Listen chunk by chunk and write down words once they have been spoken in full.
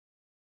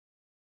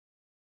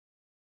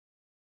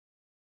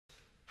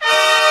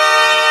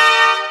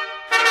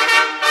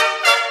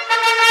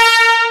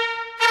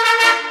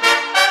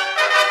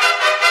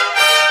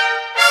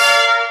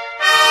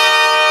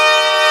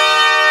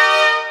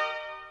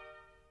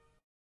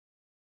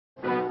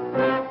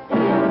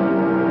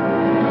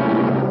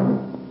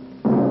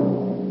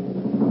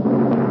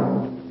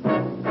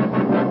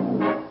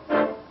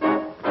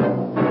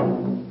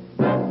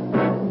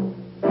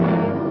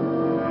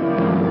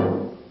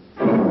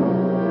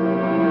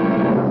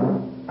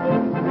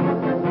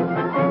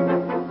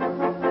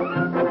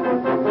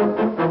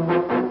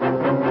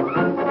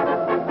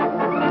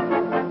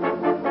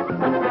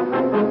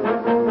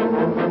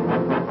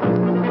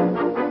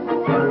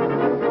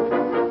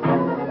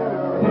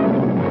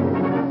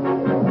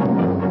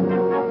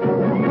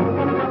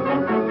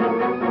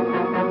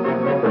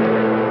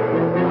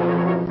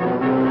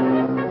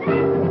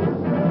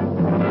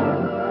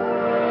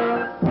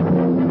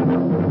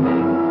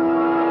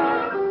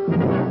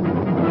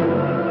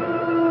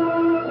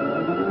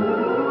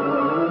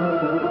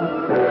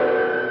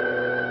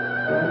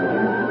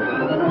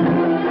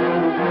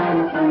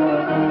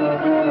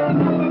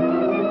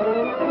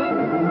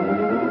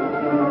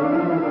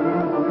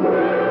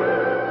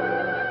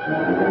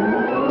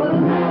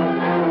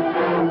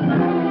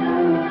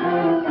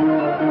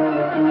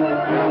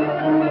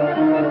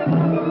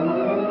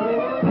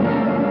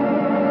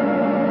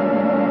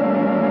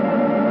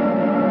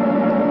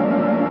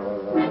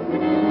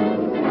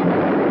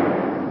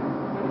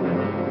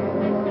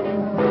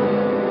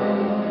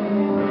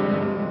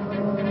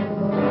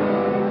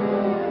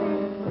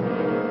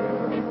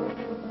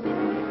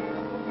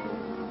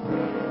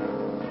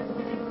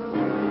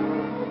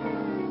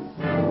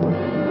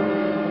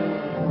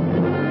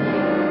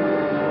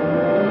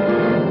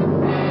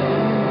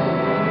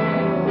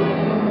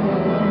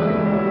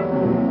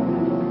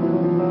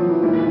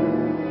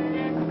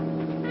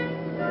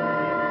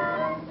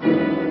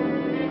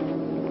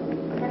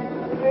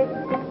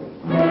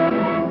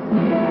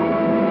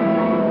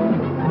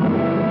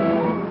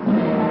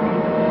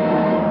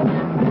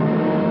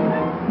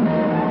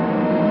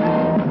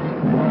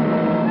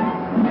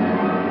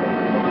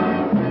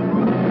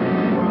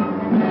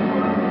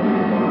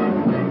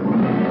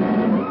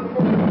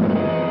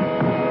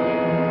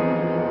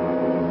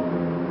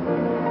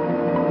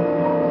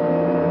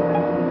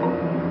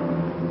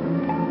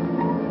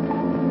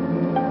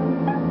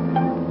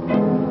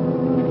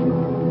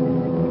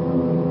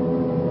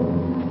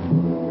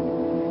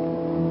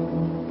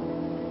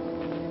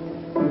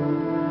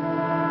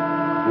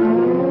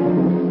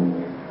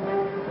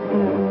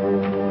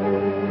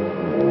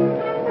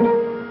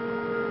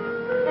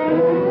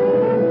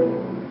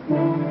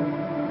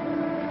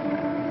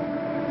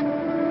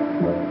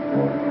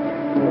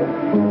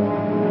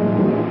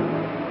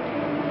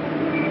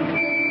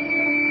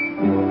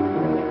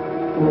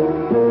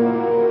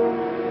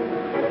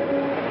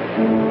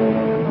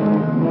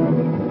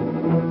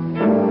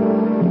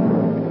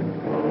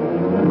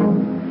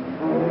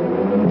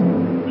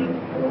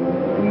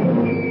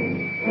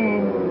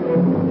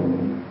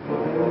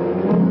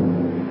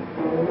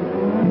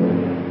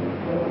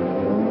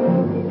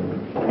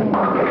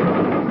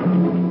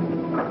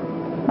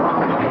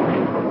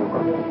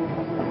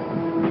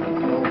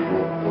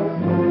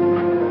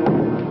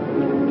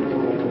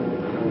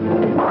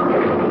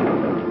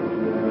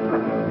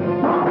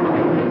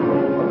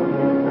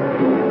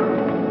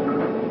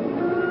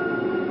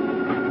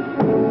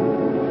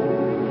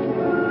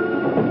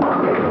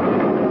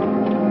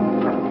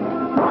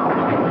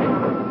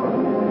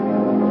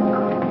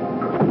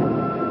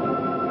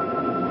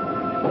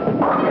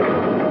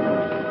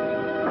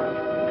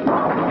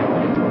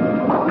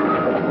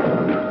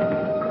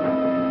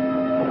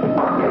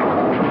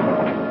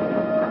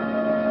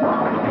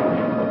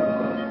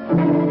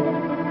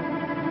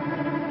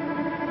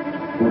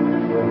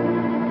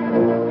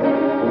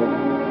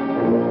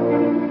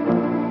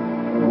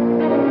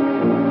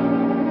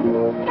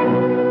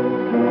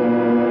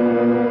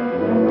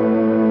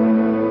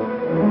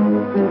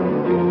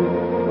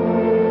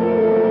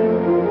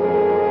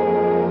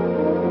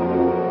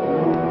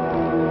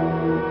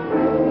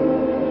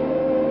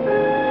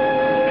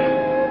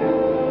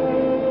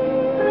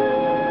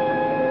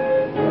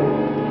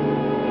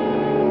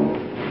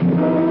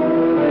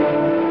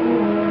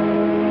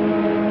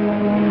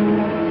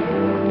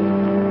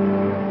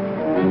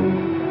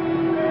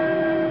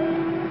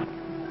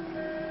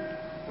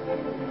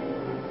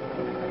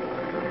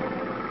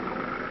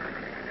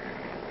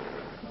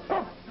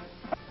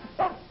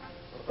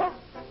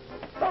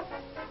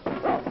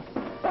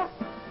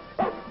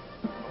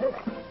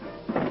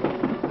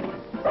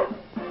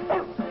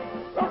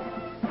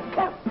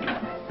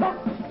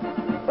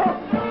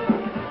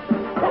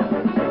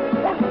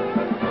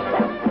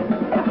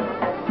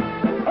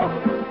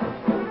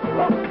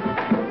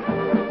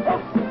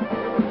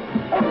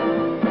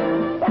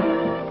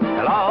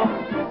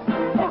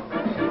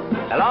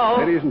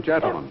Ladies and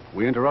gentlemen,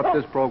 we interrupt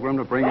this program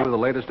to bring you the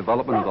latest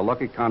development of the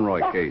Lucky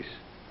Conroy case.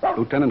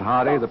 Lieutenant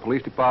Hardy, the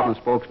police department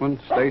spokesman,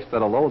 states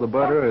that although the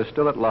murderer is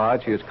still at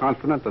large, he is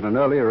confident that an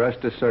early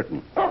arrest is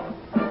certain. Good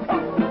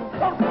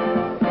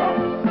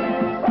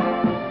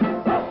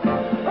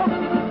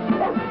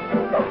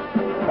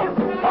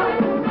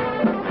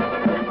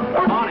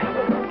morning.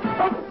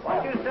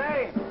 What'd you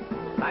say?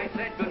 I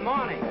said good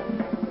morning.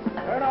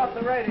 Turn off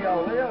the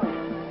radio, will you?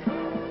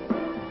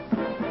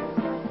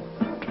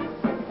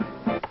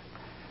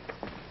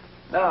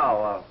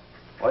 Now,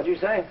 what'd you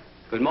say?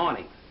 Good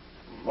morning.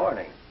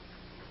 Morning.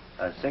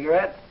 A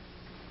cigarette?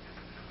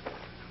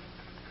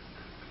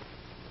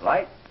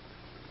 Light?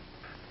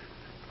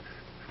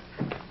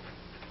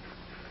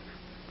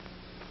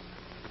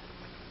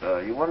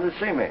 You wanted to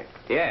see me?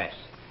 Yes.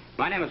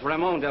 My name is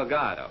Ramon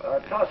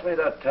Delgado. Toss me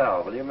that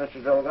towel, will you,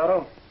 Mr.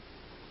 Delgado?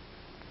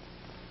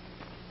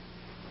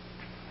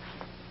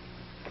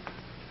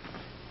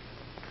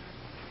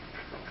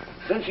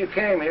 Since you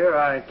came here,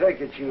 I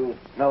take it you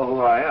know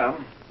who I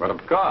am. But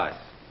of course.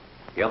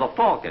 You're the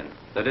Falcon,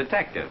 the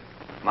detective.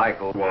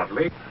 Michael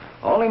Arlen.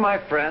 Only my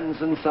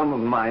friends and some of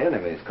my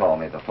enemies call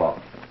me the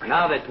Falcon.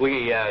 Now that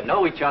we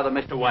know each other,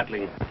 Mr.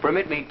 Watling,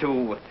 permit me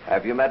to...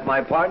 Have you met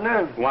my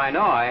partner? Why,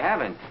 no, I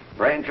haven't.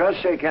 Brain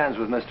Trust, shake hands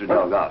with Mr.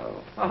 Delgado.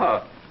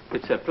 Oh,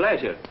 it's a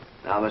pleasure.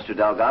 Now, Mr.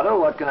 Delgado,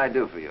 what can I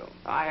do for you?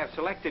 I have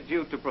selected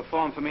you to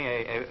perform for me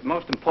a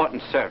most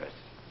important service.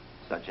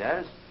 Such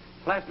as?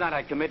 Last night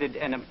I committed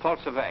an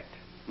impulsive act.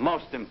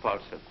 Most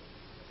impulsive.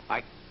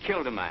 I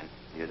killed a man.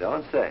 You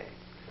don't say.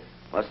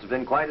 Must have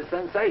been quite a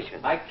sensation.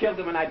 I killed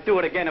him and I'd do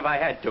it again if I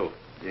had to.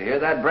 Did you hear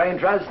that, Brain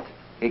Trust?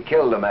 He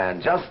killed a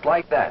man just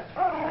like that.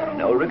 And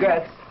no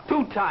regrets.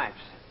 2 times.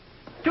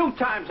 2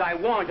 times I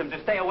warned him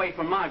to stay away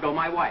from Margot,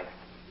 my wife.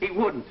 He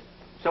wouldn't.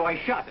 So I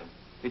shot him.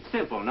 It's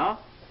simple, no?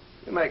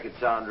 You make it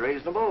sound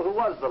reasonable. Who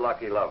was the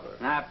lucky lover?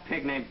 A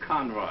pig named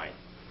Conroy.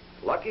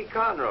 Lucky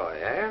Conroy,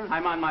 eh?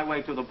 I'm on my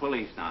way to the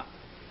police now.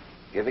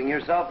 Giving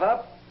yourself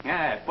up?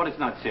 Yes, but it's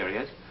not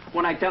serious.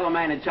 When I tell a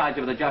man in charge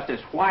of the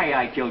justice why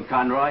I killed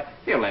Conroy,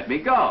 he'll let me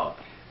go.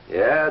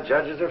 Yeah,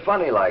 judges are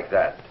funny like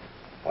that.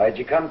 Why'd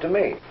you come to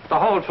me? To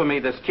hold for me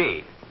this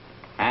key.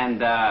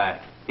 And,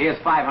 here's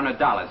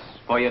 $500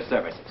 for your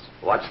services.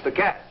 What's the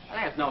catch?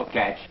 There's no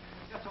catch.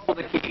 Just hold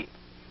the key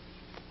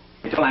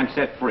until I'm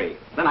set free.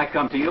 Then I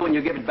come to you and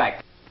you give it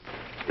back.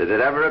 Did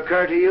it ever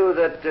occur to you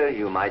that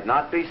you might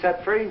not be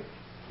set free?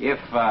 If,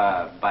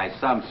 by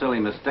some silly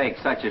mistake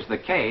such is the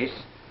case,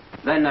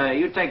 then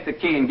you take the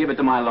key and give it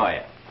to my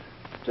lawyer.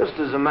 Just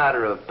as a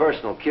matter of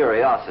personal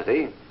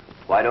curiosity,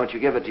 why don't you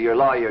give it to your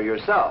lawyer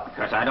yourself?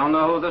 Because I don't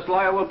know who this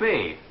lawyer will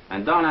be.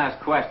 And don't ask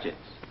questions.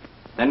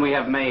 Then we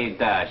have made,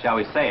 shall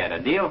we say it, a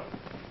deal?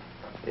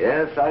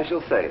 Yes, I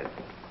shall say it.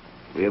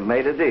 We have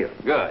made a deal.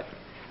 Good.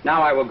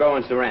 Now I will go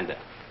and surrender.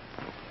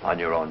 On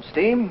your own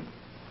steam?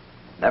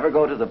 Never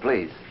go to the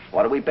police.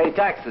 What do we pay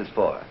taxes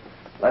for?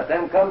 Let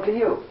them come to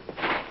you.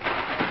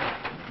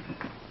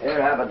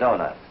 Here, have a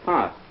donut.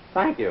 Huh,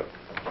 thank you.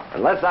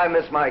 Unless I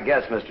miss my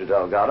guess, Mr.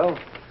 Delgado,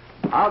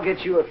 I'll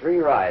get you a free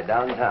ride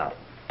downtown.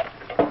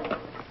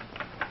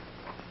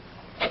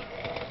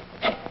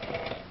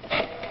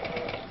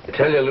 I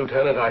tell you,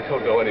 Lieutenant, I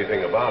don't know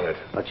anything about it.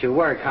 But you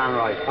were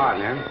Conroy's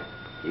partner.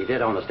 You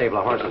did own a stable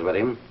of horses with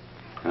him,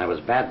 and there was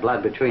bad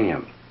blood between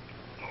you.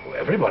 Well,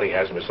 everybody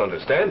has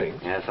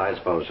misunderstandings. Yes, I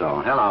suppose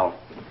so. Hello.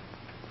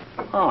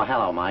 Oh,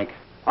 hello, Mike.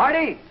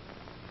 Artie!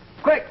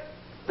 Quick!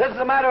 This is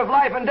a matter of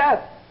life and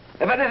death.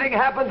 If anything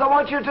happens, I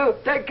want you to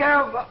take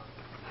care of...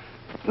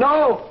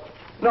 No!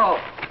 No!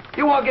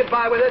 You won't get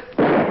by with it.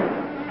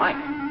 Mike.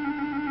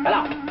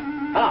 Hello.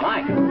 Hello,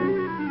 Mike.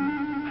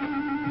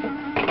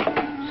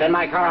 Send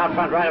my car out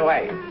front right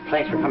away.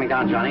 Thanks for coming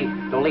down, Johnny.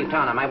 Don't leave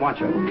town. I might want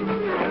you.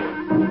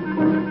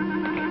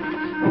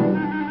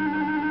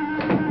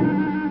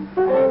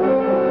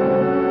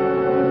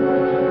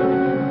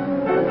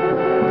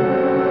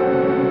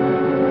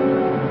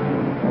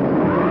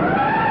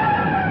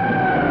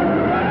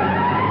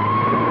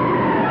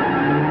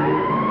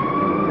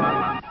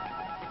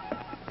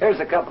 Here's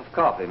a cup of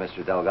coffee,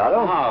 Mr. Delgado.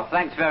 Oh,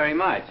 thanks very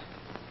much.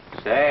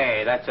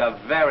 Say, that's a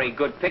very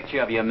good picture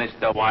of you,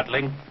 Mr.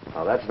 Watling.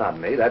 Oh, that's not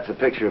me. That's a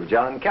picture of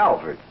John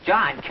Calvert.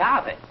 John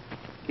Calvert?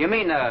 You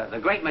mean the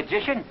great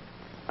magician?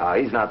 Oh,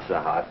 he's not so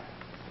hot.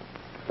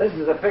 This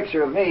is a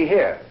picture of me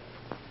here.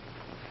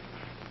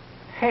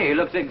 Hey, he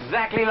looks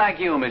exactly like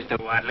you, Mr.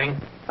 Watling.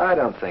 I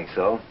don't think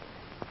so.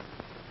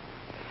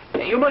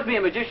 You must be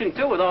a magician,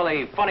 too, with all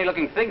the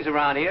funny-looking things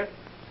around here.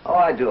 Oh,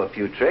 I do a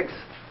few tricks.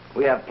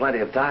 We have plenty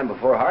of time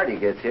before Hardy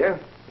gets here.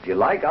 If you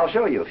like, I'll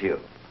show you a few.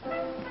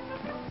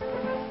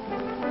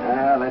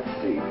 Let's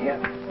see. Yeah.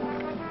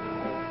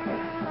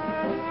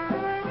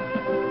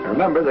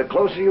 Remember, the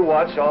closer you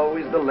watch,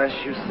 always the less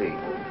you see.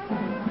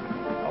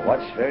 Now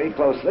watch very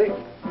closely.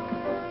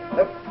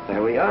 Yep,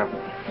 there we are.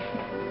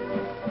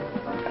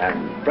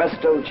 And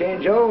presto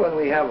changeo, and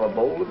we have a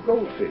bowl of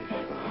goldfish.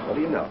 What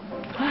do you know?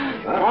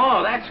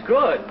 Oh, that's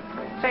good.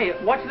 Say,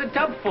 what's the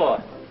tub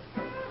for?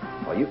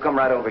 Well, you come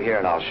right over here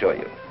and I'll show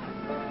you.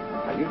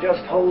 Now, you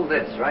just hold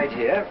this right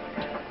here.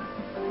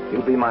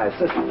 You'll be my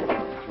assistant.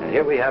 And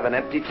here we have an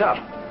empty tub.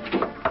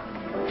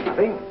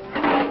 Nothing.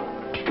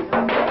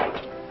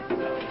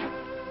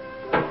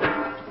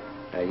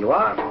 There you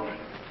are.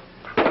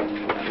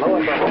 Lo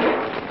and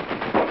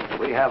behold,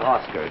 we have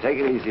Oscar. Take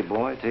it easy,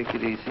 boy. Take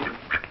it easy.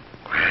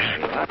 There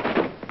you are.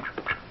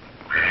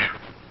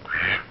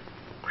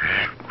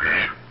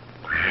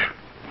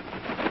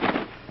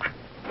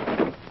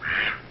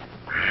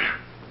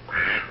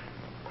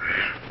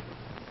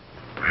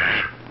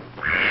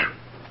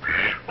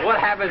 What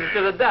happens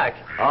to the duck?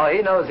 Oh,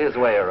 he knows his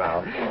way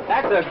around.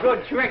 That's a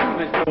good trick,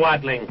 Mr.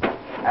 Watling.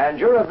 And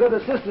you're a good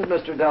assistant,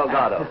 Mr.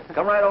 Delgado.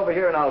 Come right over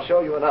here and I'll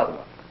show you another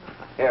one.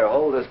 Here,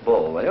 hold this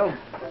bowl, will you?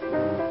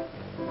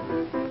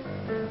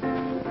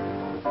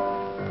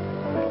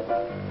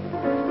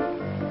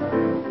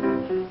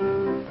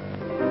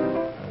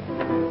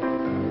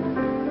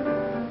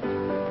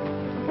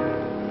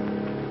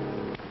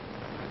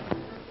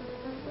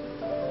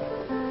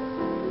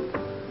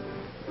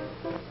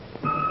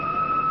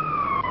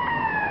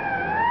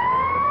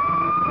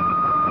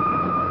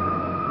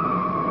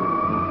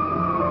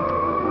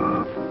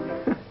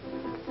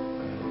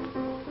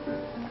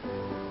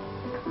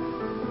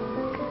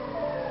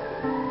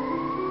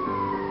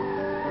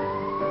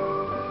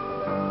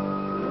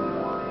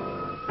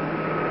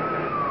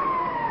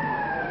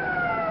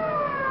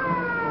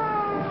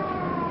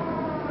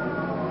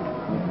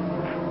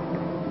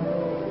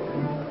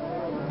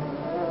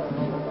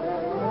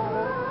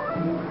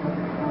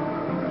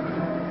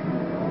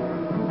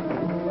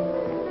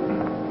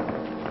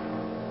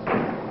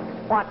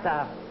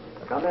 What,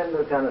 Come in,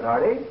 Lieutenant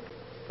Hardy.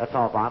 That's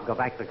all, Bob. Go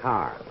back to the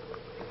car.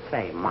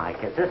 Say,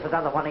 Mike, is this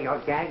another one of your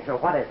gags, or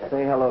what is it?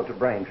 Say hello to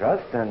Brain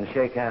Trust and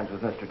shake hands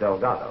with Mr.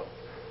 Delgado.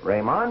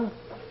 Raymond,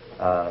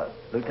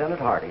 Lieutenant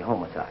Hardy,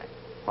 homicide.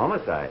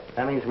 Homicide?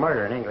 That means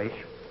murder in English.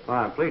 Well,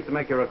 I'm pleased to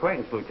make your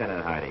acquaintance,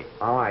 Lieutenant Hardy.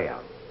 How are you?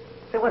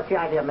 Say, what's the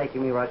idea of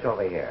making me rush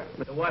over here?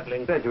 Mr.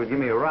 Watling said you would give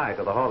me a ride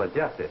to the Hall of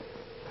Justice.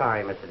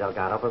 Sorry, Mr.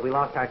 Delgado, but we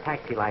lost our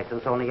taxi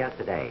license only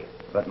yesterday.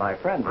 But my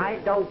friend... I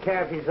don't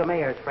care if he's the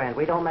mayor's friend.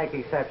 We don't make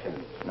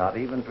exceptions. Not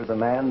even for the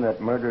man that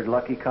murdered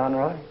Lucky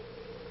Conroy?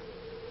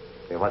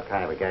 Say, what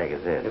kind of a gag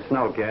is this? It's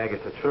no gag,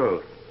 it's the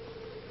truth.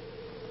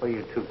 What do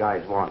you two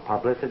guys want,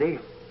 publicity?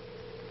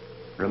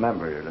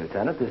 Remember,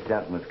 Lieutenant, this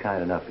gentleman's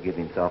kind enough to give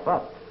himself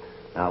up.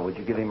 Now, would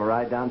you give him a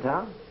ride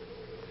downtown?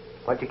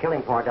 What'd you kill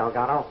him for,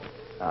 Delgado?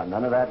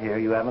 None of that here.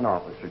 You have an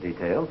office for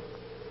details.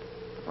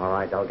 All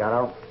right,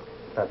 Delgado.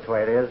 That's the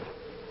way it is.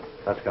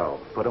 Let's go.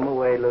 Put him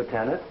away,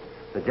 Lieutenant.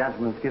 The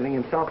gentleman's giving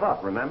himself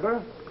up,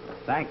 remember?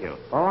 Thank you.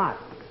 For what?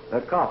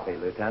 The coffee,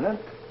 Lieutenant.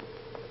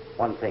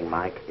 One thing,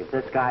 Mike. If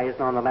this guy isn't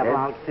on the level,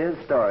 I'll... It's his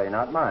story,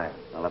 not mine.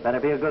 Well, it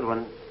better be a good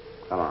one.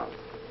 Come on.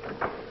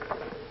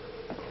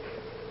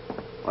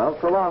 Well,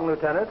 so long,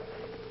 Lieutenant.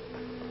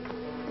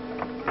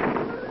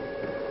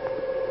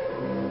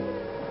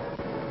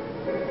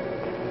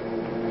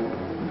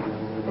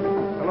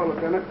 Hello,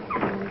 Lieutenant.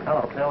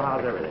 Hello, Phil.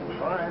 How's everything?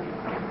 Fine.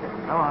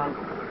 Come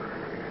on.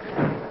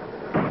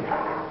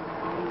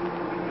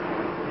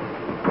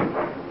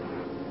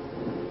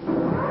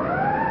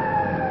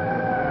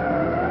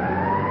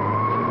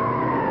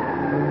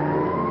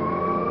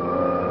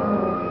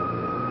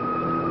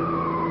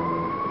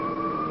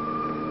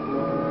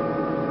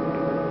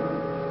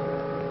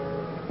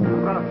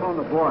 I'm going to phone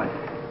the boy.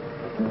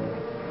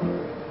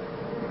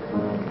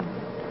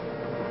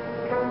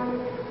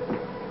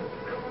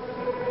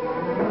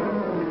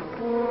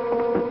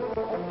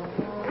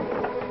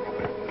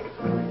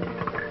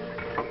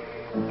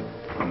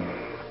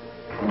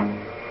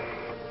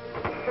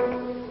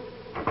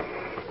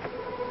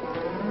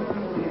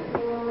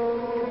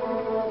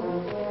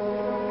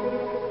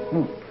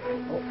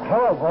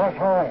 Hello, boss.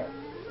 How are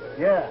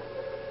you? Yeah.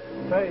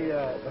 Say,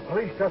 the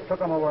police just took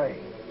him away.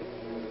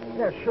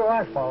 Yeah, sure,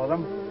 I followed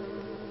him.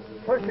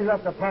 First he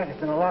left the package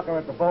in the locker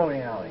at the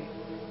bowling alley.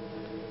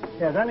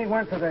 Yeah, then he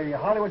went to the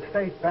Hollywood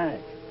State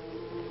Bank.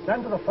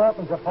 Then to the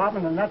Falcon's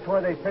apartment, and that's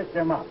where they picked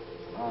him up.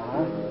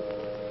 Uh-huh.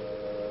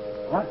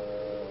 What?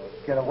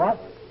 Get a what?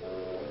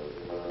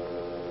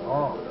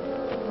 Oh.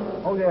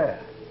 Oh, yeah.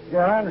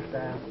 Yeah, I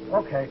understand.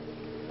 Okay.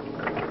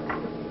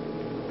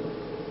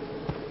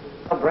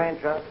 Brain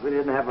Trust, we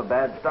didn't have a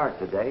bad start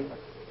today.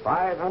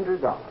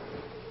 $500.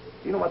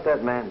 You know what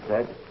that man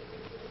said?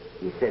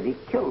 He said he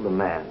killed a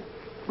man,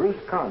 Bruce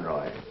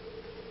Conroy,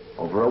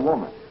 over a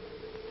woman.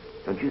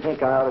 Don't you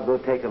think I ought to go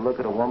take a look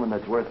at a woman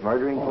that's worth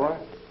murdering for?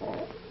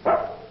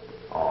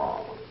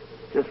 Oh,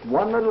 just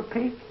one little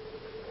peek?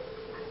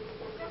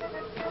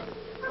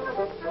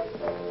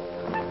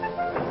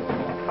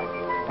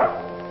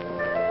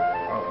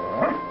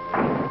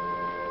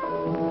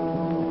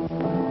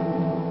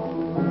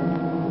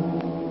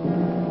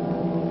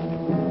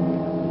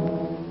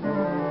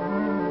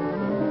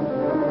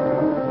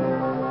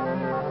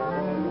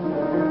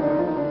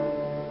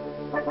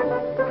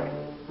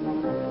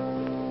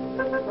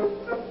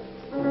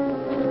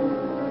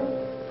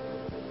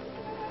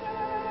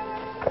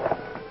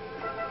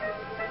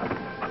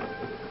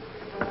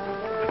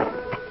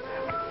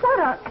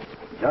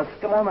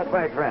 Just a moment,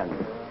 my friend.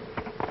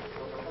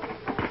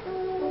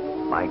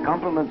 My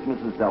compliments,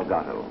 Mrs.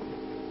 Delgado.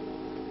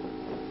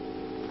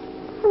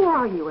 Who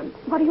are you and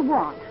what do you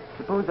want?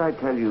 Suppose I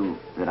tell you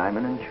that I'm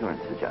an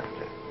insurance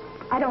adjuster.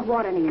 I don't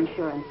want any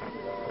insurance.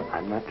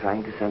 I'm not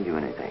trying to sell you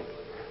anything.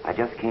 I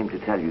just came to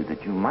tell you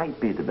that you might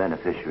be the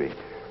beneficiary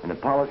in a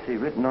policy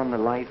written on the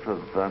life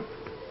of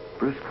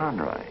Bruce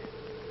Conroy.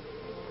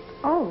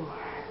 Oh.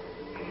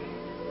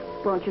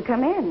 Won't you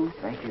come in?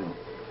 Thank you.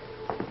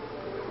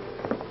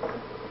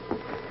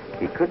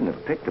 He couldn't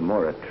have picked a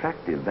more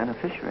attractive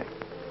beneficiary.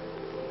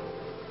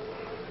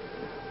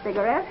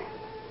 Cigarette?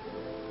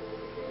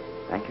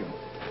 Thank you.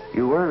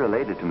 You were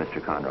related to Mr.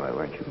 Conroy,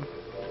 weren't you?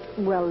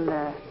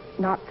 Well,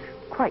 not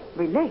quite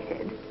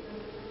related.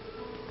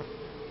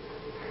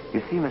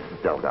 You see,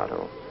 Mrs.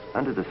 Delgado,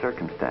 under the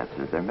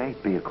circumstances, there may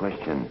be a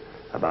question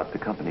about the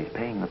company's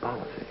paying the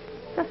policy.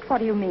 Just what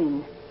do you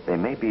mean? They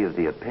may be of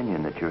the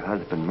opinion that your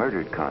husband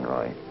murdered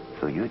Conroy,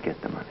 so you'd get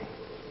the money.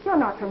 You're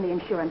not from the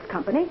insurance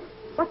company.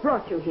 What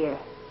brought you here?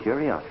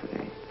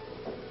 Curiosity.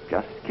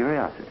 Just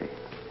curiosity.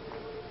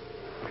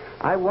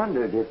 I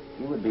wondered if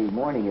you would be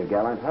mourning your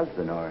gallant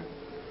husband or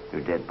your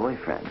dead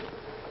boyfriend.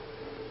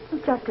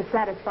 Just to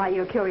satisfy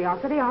your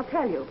curiosity, I'll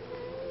tell you.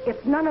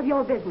 It's none of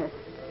your business.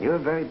 You're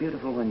very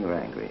beautiful when you're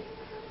angry,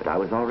 but I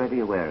was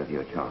already aware of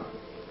your charm.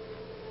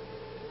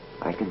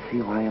 I can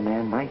see why a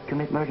man might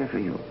commit murder for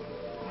you.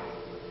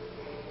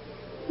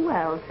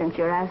 Well, since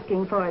you're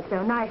asking for it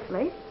so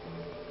nicely,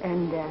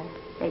 and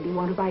maybe you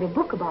want to write a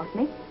book about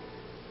me.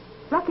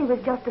 Lucky was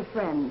just a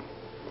friend.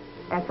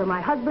 As for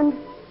my husband,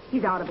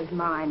 He's out of his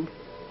mind.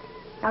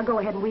 Now go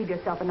ahead and weave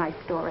yourself a nice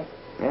story.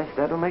 Yes,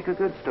 that'll make a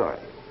good story.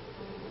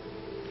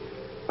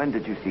 When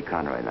did you see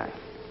Conroy last?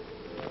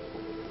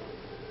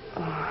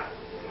 Oh,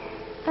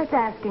 that's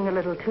asking a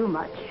little too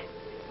much.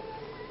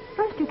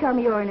 First you tell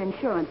me you're an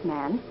insurance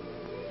man.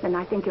 Then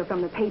I think you're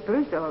from the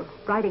papers or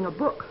writing a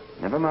book.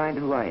 Never mind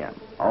who I am.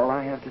 All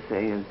I have to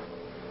say is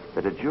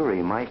that a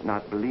jury might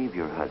not believe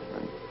your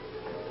husband.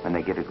 When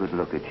they get a good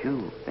look at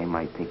you, they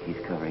might think he's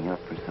covering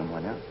up for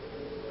someone else.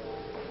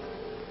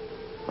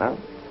 Well,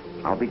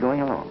 I'll be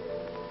going along.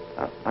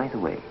 By the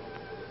way,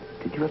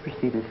 did you ever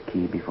see this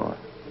key before?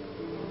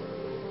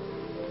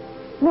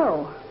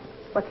 No.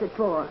 What's it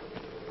for?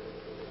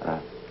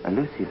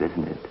 Elusive,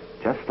 isn't it?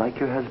 Just like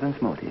your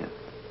husband's motive.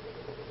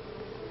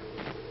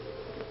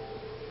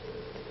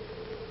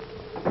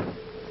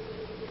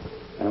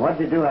 And what'd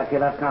you do after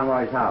you left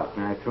Conroy's house?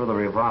 I threw the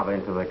revolver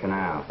into the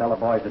canal. Tell the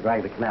boys to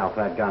drag the canal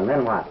for that gun.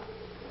 Then what?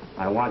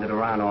 I wandered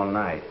around all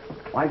night.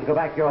 Why'd you go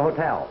back to your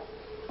hotel?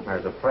 I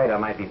was afraid I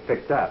might be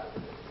picked up.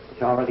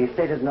 You already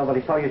stated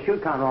nobody saw you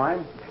shoot Conroy.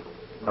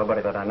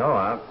 Nobody that I know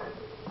of.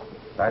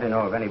 I didn't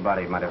know if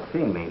anybody might have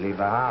seen me leave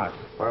the house.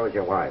 Where was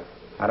your wife?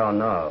 I don't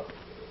know.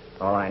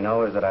 All I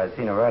know is that I'd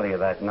seen her earlier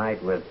that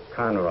night with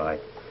Conroy.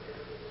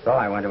 So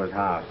I went to his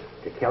house.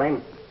 To kill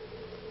him?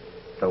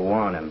 To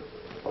warn him.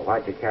 Well,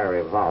 why'd you carry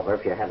a revolver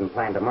if you hadn't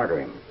planned to murder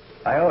him?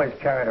 I always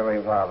carried a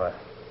revolver.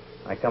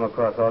 I come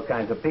across all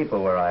kinds of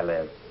people where I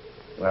live.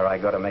 Where I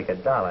go to make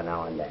 $1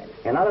 now and then.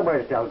 In other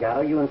words,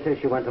 Delgado, you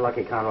insist you went to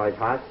Lucky Conroy's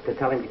house to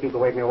tell him to keep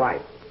away from your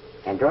wife.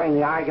 And during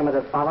the argument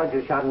that followed,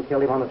 you shot and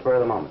killed him on the spur of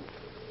the moment.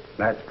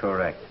 That's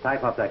correct.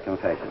 Type up that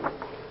confession.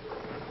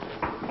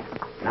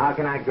 Now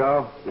can I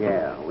go?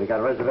 Yeah, we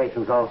got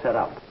reservations all set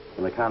up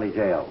in the county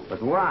jail.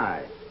 But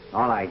why?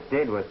 All I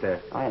did was to...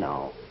 I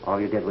know. All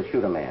you did was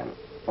shoot a man.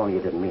 Only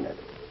you didn't mean it.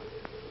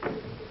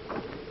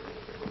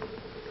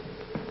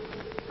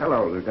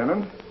 Hello,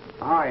 Lieutenant.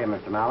 How are you,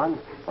 Mr. Mallon?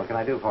 What can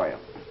I do for you?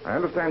 I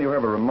understand you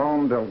have a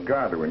Ramon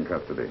Delgado in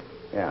custody.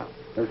 Yeah,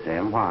 this is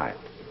him. Why?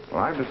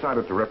 Well, I've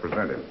decided to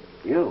represent him.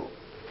 You?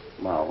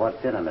 Well,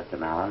 what's in it, Mr.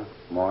 Mallon?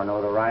 More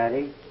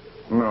notoriety?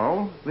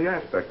 No, the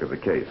aspect of the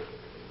case.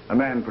 A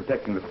man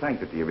protecting the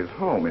sanctity of his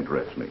home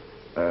interests me.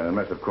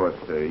 Unless, of course,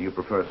 you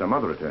prefer some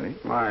other attorney.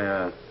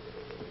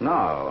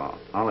 No.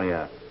 Only,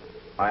 I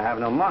have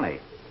no money.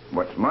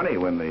 What's money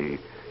when the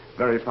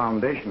very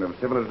foundation of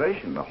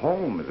civilization, the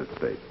home, is at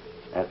stake?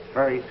 That's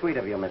very sweet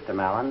of you, Mr.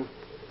 Mallon.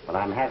 But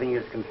I'm having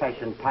his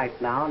confession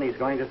typed now, and he's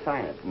going to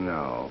sign it.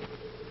 No.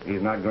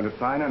 He's not going to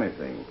sign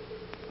anything.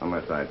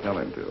 Unless I tell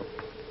him to.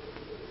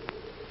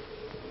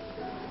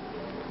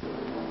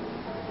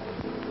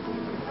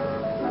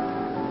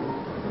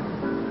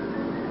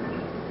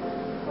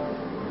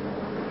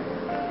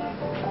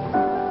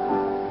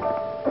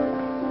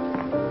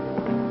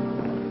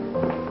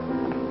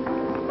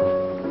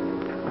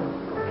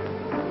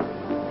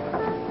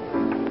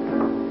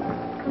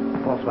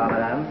 Bonsoir,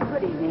 madame.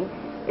 Good evening.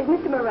 Is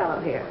Mr.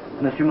 Morello here?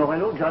 Monsieur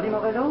Morello, Johnny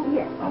Morello?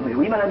 Yes. Ah, mais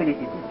oui, madame, il est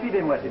ici.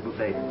 Suivez-moi, s'il vous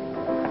plaît.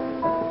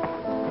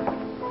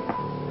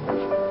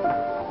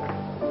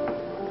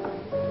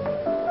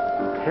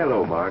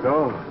 Hello,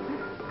 Margot.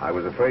 I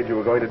was afraid you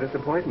were going to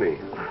disappoint me.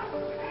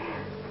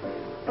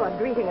 Well,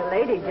 greeting a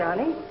lady,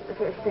 Johnny. The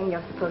first thing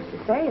you're supposed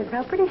to say is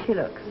how pretty she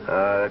looks.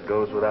 That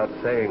goes without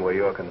saying where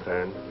you're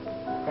concerned.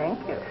 Thank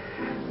you.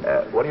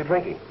 What are you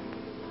drinking?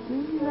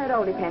 That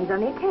all depends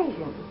on the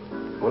occasion.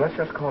 Well, let's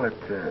just call it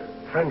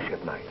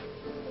friendship night.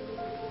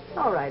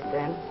 All right,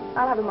 then.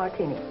 I'll have a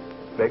martini.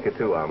 Make it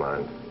two,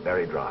 Armand.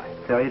 Very dry.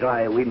 Very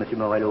dry, oui, Monsieur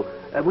Morello.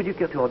 Would you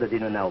care to order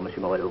dinner now,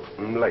 Monsieur Morello?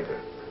 Later.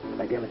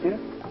 Très bien, monsieur.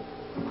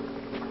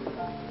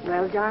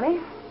 Well, Johnny,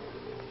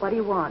 what do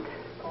you want?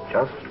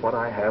 Just what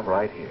I have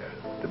right here.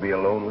 To be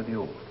alone with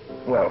you.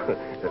 Well,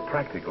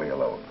 practically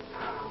alone.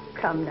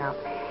 Come now.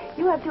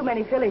 You have too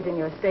many fillies in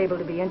your stable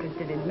to be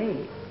interested in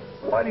me.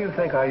 Why do you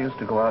think I used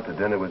to go out to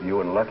dinner with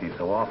you and Lucky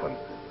so often?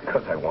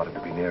 Because I wanted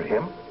to be near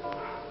him?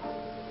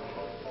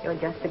 You're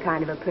just the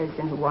kind of a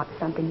person who wants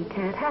something he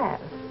can't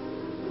have.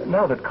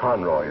 Now that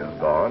Conroy is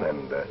gone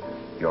and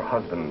your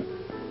husband...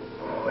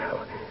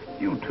 Well,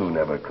 you two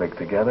never click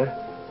together.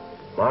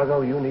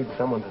 Margot, you need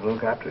someone to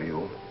look after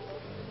you.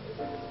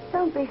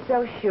 Don't be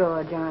so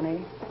sure,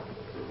 Johnny.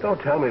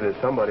 Don't tell me there's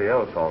somebody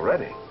else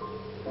already.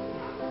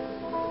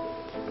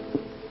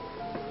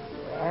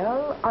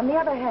 Well, on the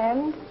other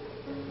hand,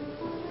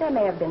 there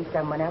may have been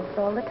someone else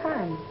all the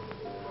time.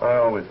 I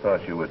always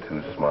thought you were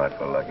too smart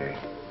for Lucky.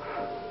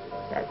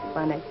 That's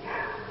funny.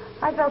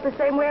 I felt the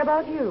same way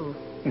about you.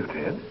 You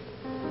did?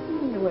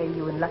 The way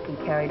you and Lucky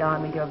carried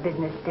on with your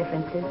business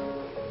differences.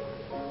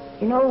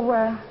 You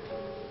know,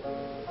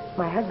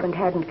 my husband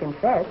hadn't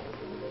confessed.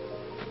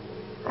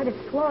 I'd have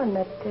sworn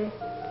that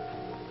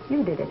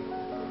you did it.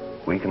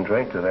 We can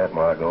drink to that,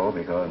 Margot,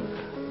 because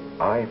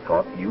I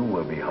thought you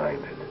were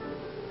behind it.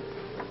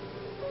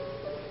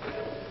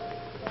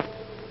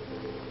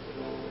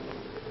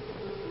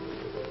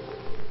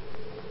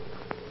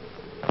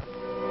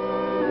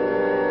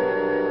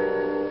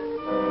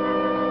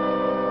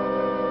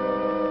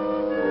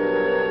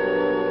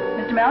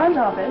 Mallon's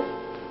office?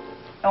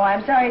 Oh,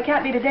 I'm sorry, it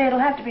can't be today. It'll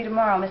have to be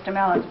tomorrow. Mr.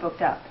 Mallon's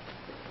booked up.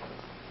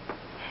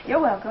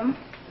 You're welcome.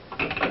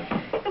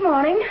 Good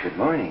morning. Good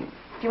morning.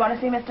 Do you want to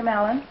see Mr.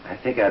 Mallon? I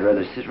think I'd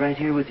rather sit right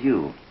here with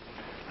you.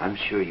 I'm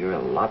sure you're a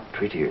lot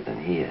prettier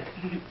than he is.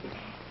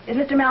 Is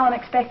Mr. Mallon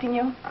expecting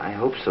you? I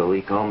hope so.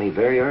 He called me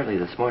very early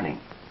this morning.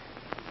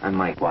 I'm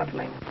Mike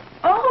Watling.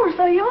 Oh,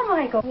 so you're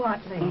Michael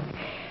Watling.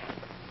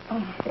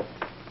 Oh.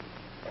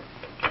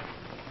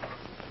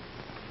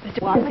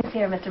 Mr. Watling is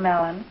here, Mr.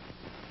 Mallon.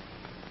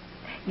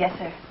 Yes,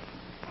 sir.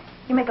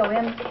 You may go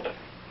in.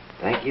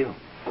 Thank you.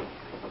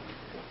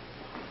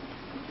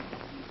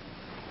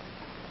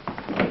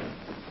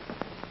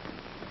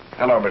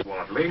 Hello, Miss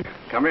Watling.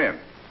 Come in.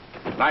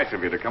 Nice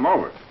of you to come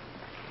over.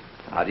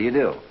 How do you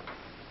do?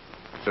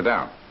 Sit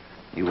down.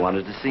 You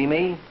wanted to see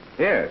me?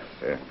 Yes.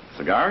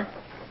 Cigar?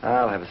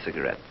 I'll have a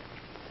cigarette.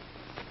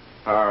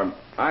 I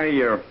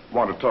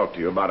want to talk to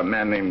you about a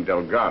man named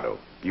Delgado.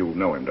 You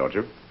know him, don't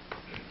you?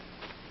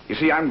 You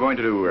see, I'm going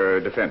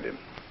to defend him.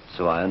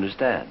 So I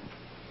understand.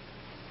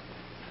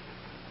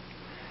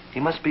 He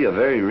must be a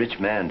very rich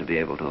man to be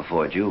able to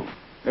afford you.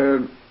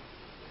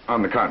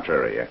 On the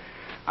contrary,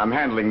 I'm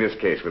handling this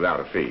case without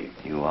a fee.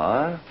 You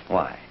are?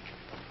 Why?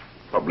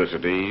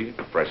 Publicity,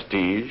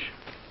 prestige.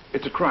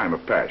 It's a crime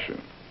of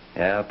passion.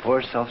 Yeah, a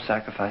poor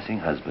self-sacrificing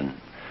husband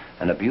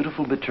and a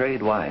beautiful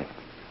betrayed wife.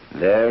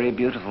 Very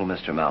beautiful,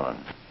 Mr. Mallon.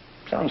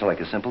 Sounds like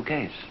a simple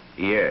case.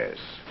 Yes,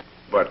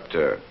 but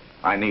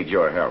I need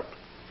your help.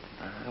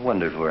 I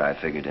wondered where I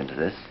figured into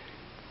this.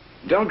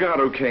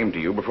 Delgado came to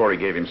you before he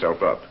gave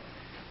himself up.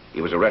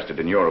 He was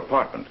arrested in your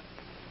apartment.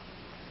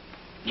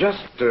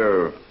 Just,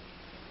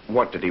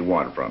 what did he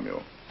want from you?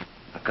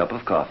 A cup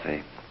of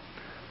coffee.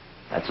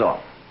 That's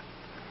all.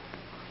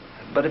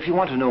 But if you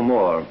want to know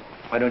more,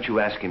 why don't you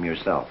ask him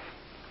yourself?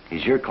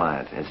 He's your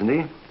client, isn't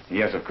he?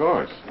 Yes, of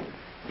course.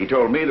 He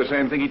told me the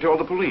same thing he told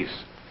the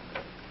police.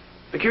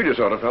 Peculiar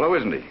sort of fellow,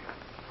 isn't he?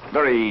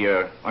 Very,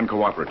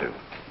 uncooperative.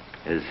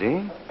 Is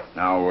he?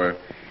 Now,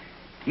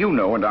 you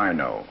know and I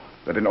know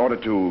that in order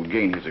to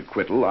gain his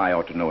acquittal, I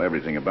ought to know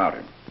everything about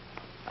him.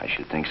 I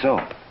should think so.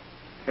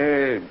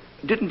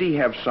 Didn't he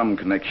have some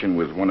connection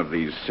with one of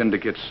these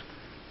syndicates?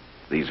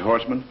 These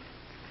horsemen?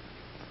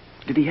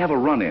 Did he have a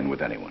run-in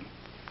with anyone?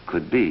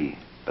 Could be,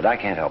 but I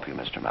can't help you,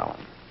 Mr.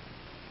 Mallon.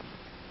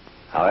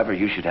 However,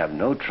 you should have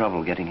no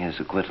trouble getting his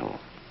acquittal.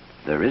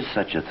 There is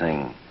such a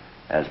thing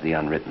as the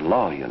unwritten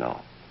law, you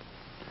know.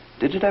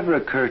 Did it ever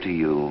occur to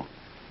you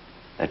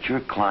that your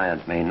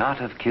client may not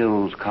have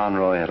killed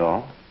Conroy at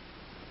all?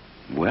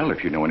 Well,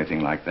 if you know anything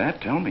like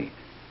that, tell me.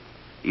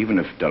 Even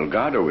if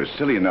Delgado is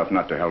silly enough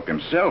not to help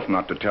himself,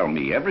 not to tell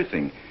me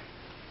everything,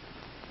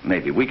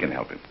 maybe we can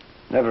help him.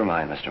 Never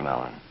mind, Mr.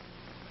 Mallon.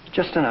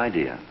 Just an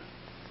idea.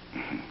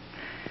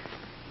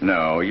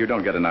 No, you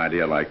don't get an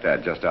idea like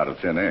that just out of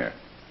thin air.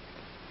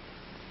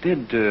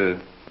 Did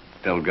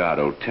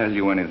Delgado tell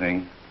you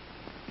anything?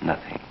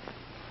 Nothing.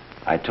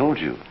 I told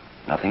you,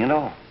 nothing at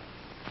all.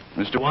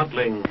 Mr.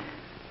 Watling,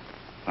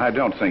 I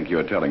don't think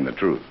you're telling the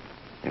truth.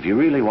 If you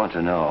really want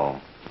to know,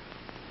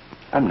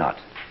 I'm not.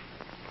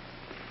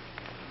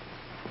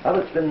 Well,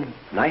 it's been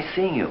nice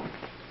seeing you.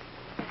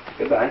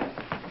 Goodbye.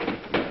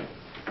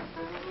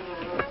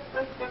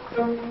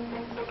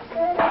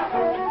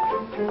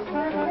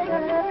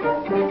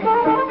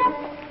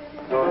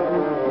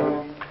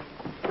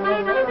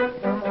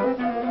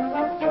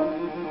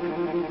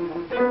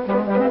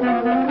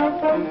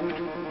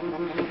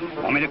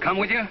 Want me to come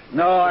with you?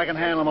 No, I can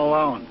handle him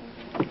alone.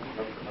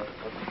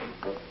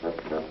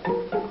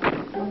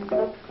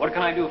 What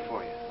can I do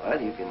for you?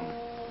 Well, you can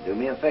do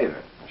me a favor.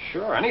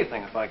 Sure,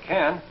 anything if I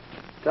can.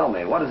 Tell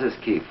me, what is this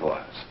key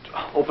for?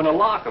 Open a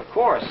lock, of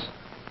course.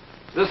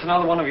 Is this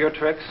another one of your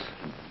tricks?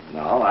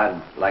 No,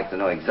 I'd like to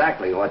know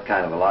exactly what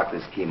kind of a lock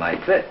this key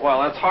might fit.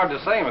 Well, that's hard to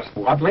say, Mr.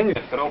 Watling.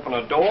 It could open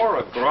a door,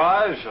 a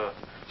garage, a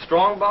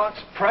strong box,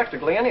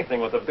 practically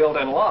anything with a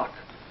built-in lock.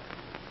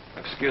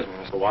 Excuse me,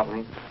 Mr.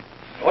 Watling.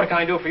 What can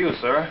I do for you,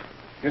 sir?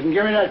 You can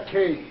give me that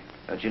key.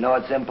 Don't you know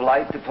it's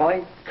impolite to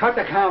point? Cut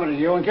the comedy,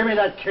 you, and give me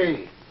that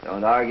key.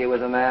 Don't argue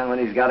with a man when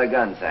he's got a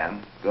gun,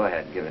 Sam. Go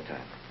ahead, give it to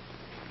him.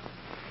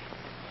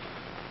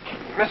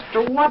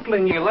 Mr.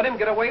 Watling, you let him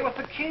get away with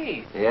the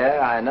key.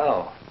 Yeah, I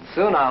know.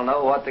 Soon I'll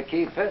know what the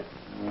key fits.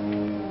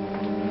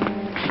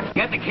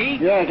 Get the key?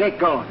 Yeah, get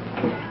going.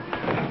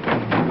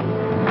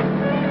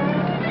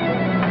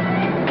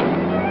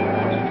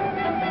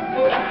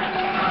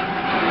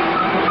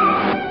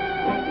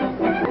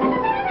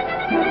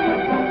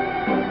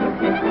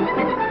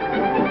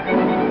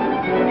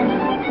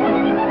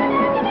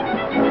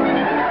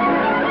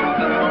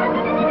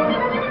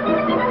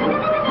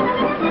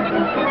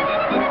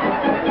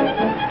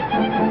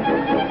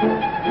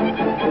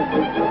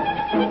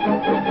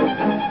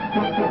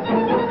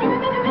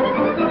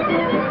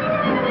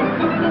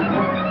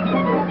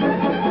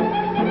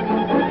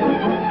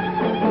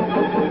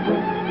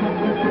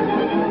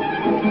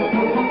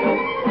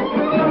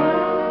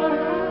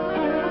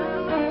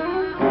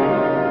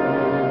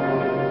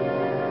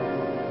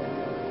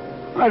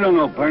 I don't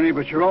know, Bernie,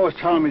 but you're always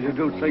telling me to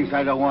do things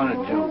I don't want to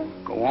do.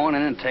 Go on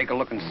in and take a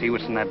look and see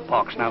what's in that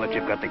box now that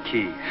you've got the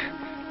key.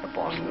 The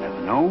boss will never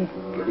know.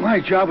 But my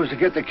job is to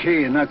get the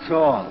key, and that's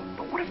all.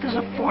 But what if there's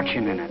a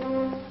fortune in it?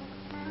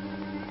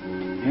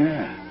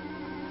 Yeah.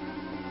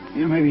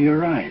 Yeah, maybe you're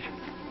right.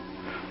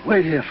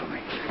 Wait here for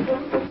me.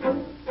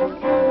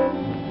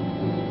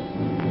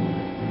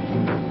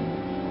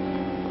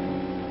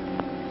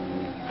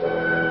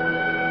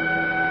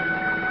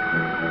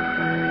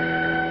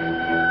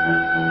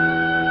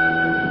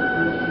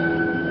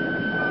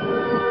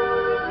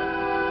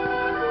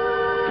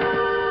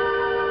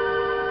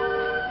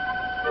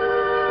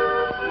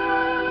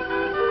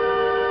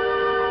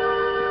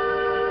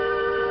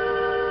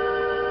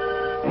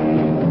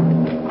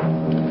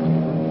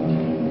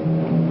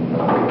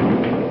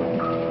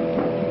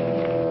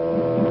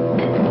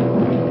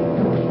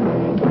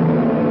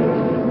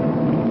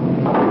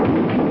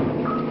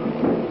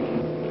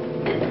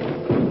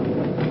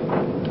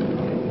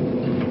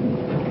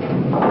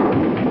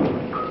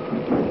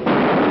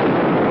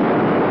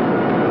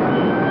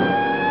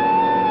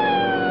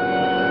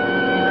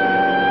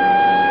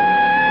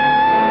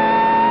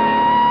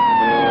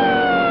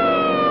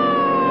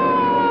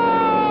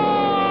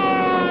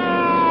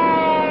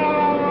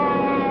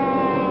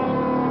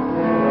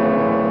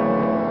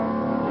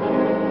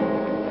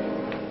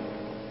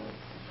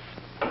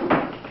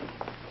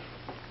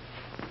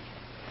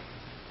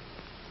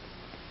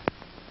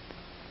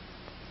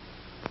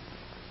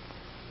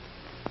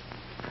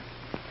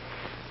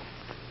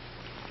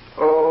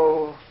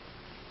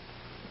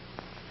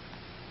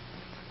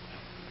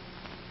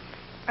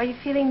 Are you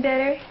feeling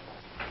better?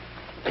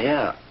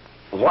 Yeah.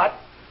 What?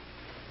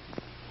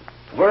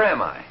 Where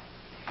am I?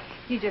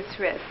 You just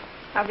rest.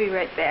 I'll be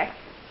right back.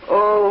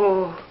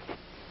 Oh,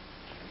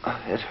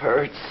 it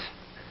hurts.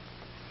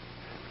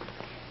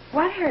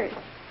 What hurts?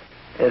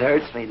 It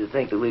hurts me to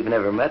think that we've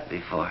never met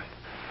before.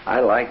 I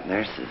like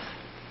nurses.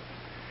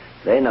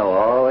 They know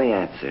all the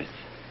answers.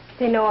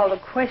 They know all the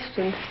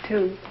questions,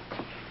 too.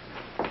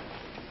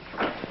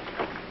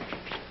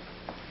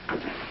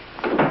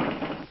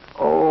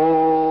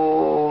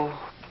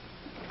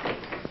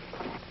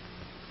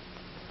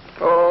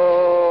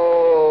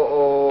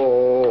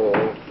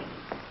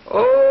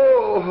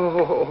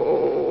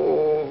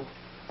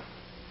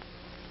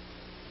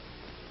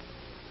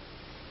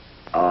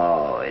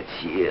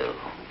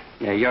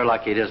 You're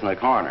lucky it isn't a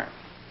coroner.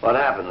 What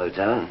happened,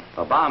 Lieutenant?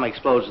 A bomb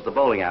exploded at the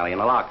bowling alley in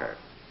a locker.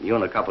 You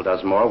and a couple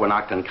dozen more were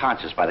knocked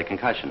unconscious by the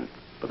concussion.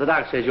 But the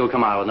doc says you'll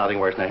come out with nothing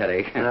worse than a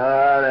headache.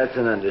 That's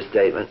an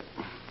understatement.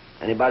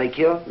 Anybody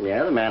killed?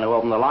 Yeah, the man who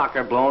opened the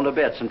locker blown to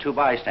bits and 2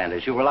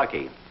 bystanders. You were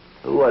lucky.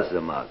 Who was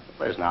the mug?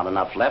 There's not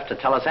enough left to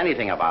tell us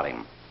anything about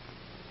him.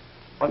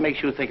 What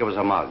makes you think it was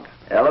a mug?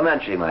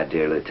 Elementary, my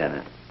dear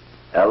Lieutenant.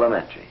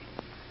 Elementary.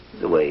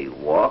 The way he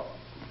walked,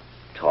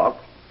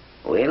 talked,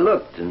 the way he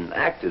looked and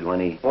acted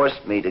when he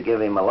forced me to give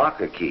him a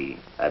locker key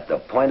at the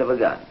point of a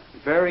gun.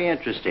 Very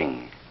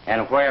interesting.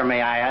 And where,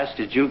 may I ask,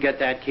 did you get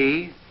that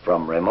key?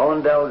 From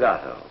Ramon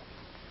Delgado.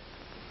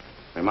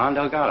 Ramon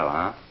Delgado,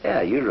 huh?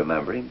 Yeah, you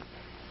remember him.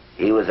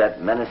 He was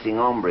that menacing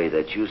hombre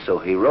that you so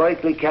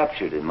heroically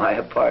captured in my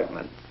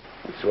apartment.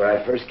 That's where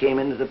I first came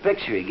into the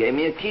picture. He gave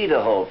me a key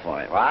to hold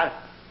for him. What?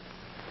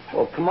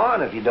 Well, come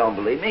on, if you don't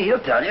believe me, he'll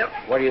tell you.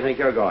 Where do you think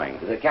you're going?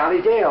 To the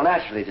county jail,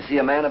 naturally, to see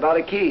a man about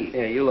a key.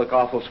 Yeah, you look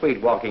awful sweet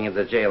walking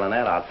into the jail in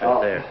that outfit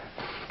there.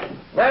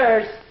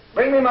 Nurse,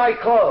 bring me my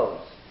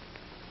clothes.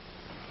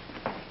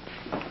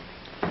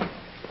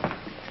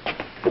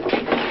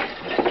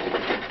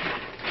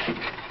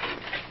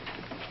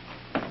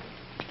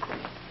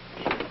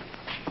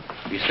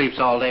 If he sleeps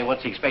all day,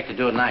 what's he expect to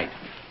do at night?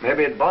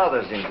 Maybe it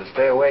bothers him to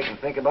stay awake and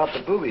think about the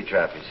booby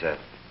trap, he said.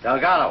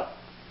 Delgado.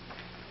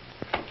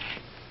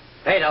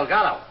 Hey,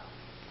 Delgado.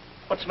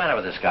 What's the matter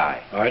with this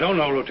guy? I don't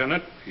know,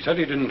 Lieutenant. He said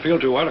he didn't feel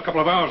too well a couple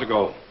of hours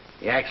ago.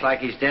 He acts like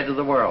he's dead to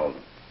the world.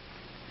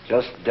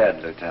 Just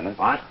dead, Lieutenant.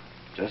 What?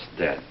 Just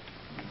dead.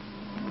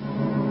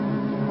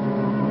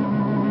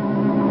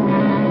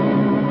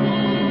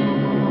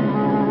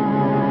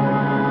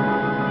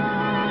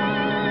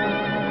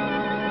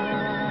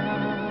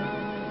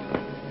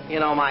 You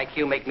know, Mike,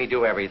 you make me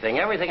do everything.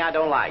 Everything I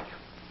don't like.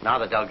 Now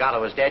that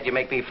Delgado is dead, you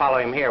make me follow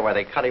him here where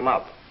they cut him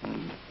up.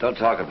 Don't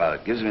talk about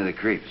it. Gives me the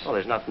creeps. Well,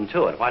 there's nothing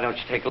to it. Why don't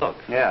you take a look?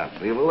 Yeah,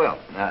 we will.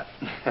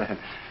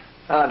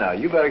 Oh, no,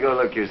 you better go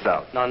look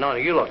yourself. No,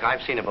 you look.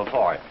 I've seen it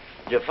before.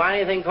 Did you find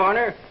anything,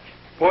 Coroner?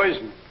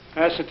 Poison.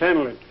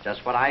 Acetylene.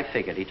 Just what I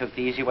figured. He took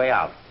the easy way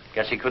out.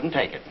 Guess he couldn't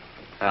take it.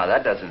 Now,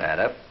 that doesn't add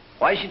up.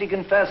 Why should he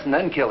confess and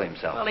then kill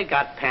himself? Well, he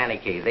got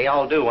panicky. They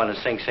all do when it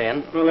sinks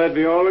in. Will that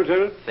be all,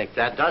 Lieutenant? Think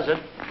that does it.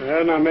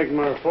 Yeah, now making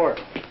my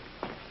report.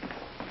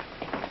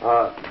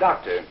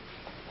 Doctor,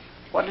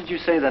 what did you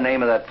say the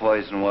name of that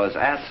poison was?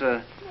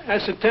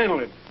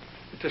 Acetylene.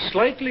 It's a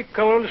slightly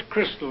colorless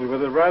crystal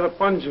with a rather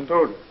pungent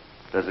odor.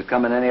 Does it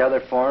come in any other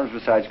forms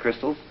besides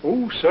crystals?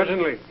 Oh,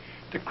 certainly.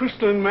 The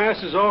crystalline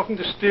mass is often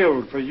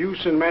distilled for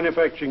use in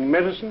manufacturing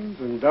medicines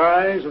and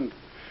dyes and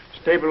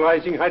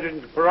stabilizing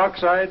hydrogen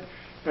peroxide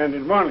and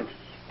in varnishes.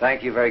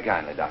 Thank you very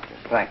kindly, Doctor.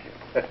 Thank you.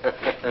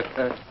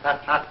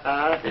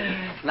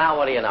 Now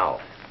what do you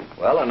know?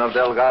 Well, I know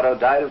Delgado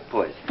died of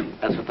poison.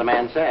 That's what the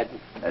man said.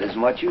 That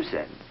isn't what you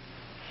said.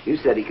 You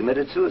said he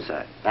committed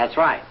suicide. That's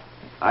right.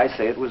 I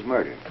say it was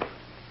murder.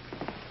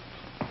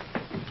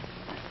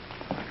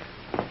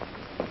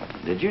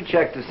 Did you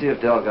check to see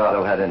if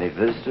Delgado had any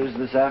visitors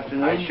this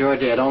afternoon? I sure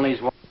did. Only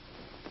his wife.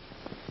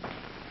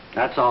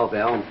 That's all,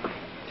 Bill.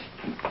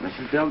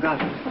 Mrs.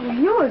 Delgado. Oh,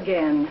 you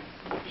again.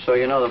 So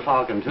you know the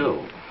Falcon,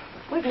 too.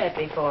 We've met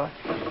before.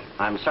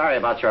 I'm sorry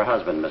about your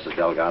husband, Mrs.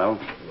 Delgado.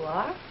 You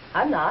are?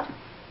 I'm not.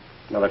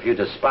 Well, if you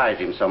despise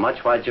him so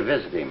much, why'd you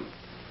visit him?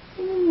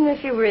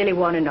 If you really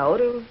want to know,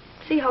 to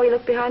see how he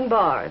looked behind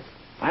bars.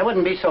 I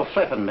wouldn't be so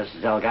flippant,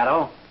 Mrs.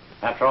 Delgado.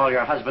 After all,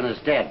 your husband is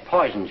dead.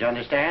 Poisoned, you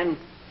understand?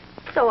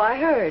 So I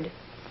heard.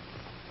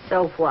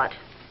 So what?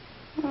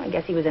 Well, I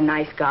guess he was a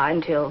nice guy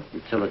until...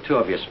 Until the two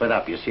of you split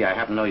up. You see, I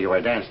happen to know you were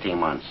a dance team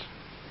once.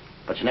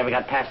 But you never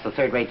got past the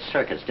third-rate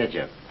circuits, did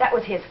you? That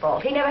was his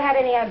fault. He never had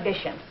any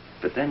ambition.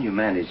 But then you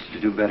managed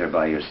to do better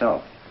by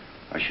yourself.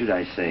 Or should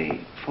I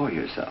say, for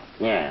yourself.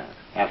 Yeah,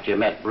 after you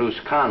met Bruce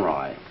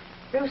Conroy.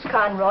 Bruce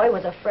Conroy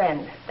was a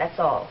friend, that's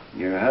all.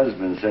 Your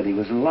husband said he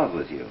was in love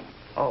with you.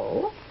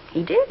 Oh,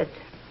 he did.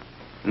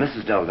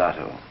 Mrs.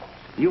 Delgado,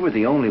 you were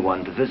the only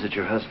one to visit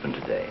your husband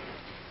today.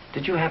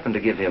 Did you happen to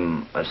give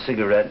him a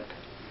cigarette,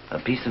 a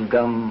piece of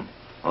gum,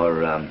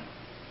 or,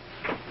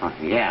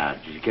 Yeah.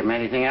 Did you give him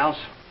anything else?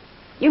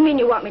 You mean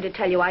you want me to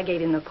tell you I gave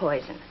him the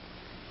poison?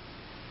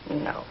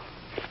 No.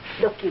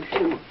 Look, you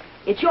two.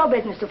 It's your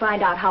business to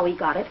find out how he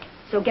got it,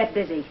 so get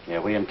busy.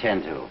 Yeah, we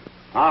intend to.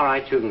 All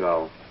right, you can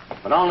go.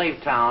 But don't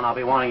leave town. I'll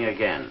be wanting you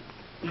again.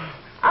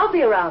 I'll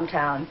be around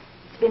town.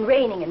 It's been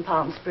raining in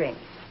Palm Springs.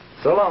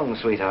 So long,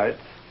 sweetheart.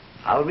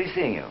 I'll be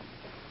seeing you.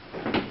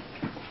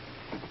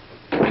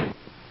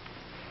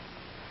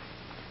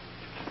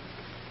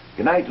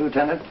 Good night,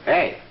 Lieutenant.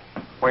 Hey,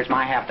 where's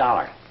my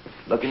 $50?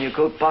 Look in your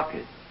coat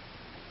pocket.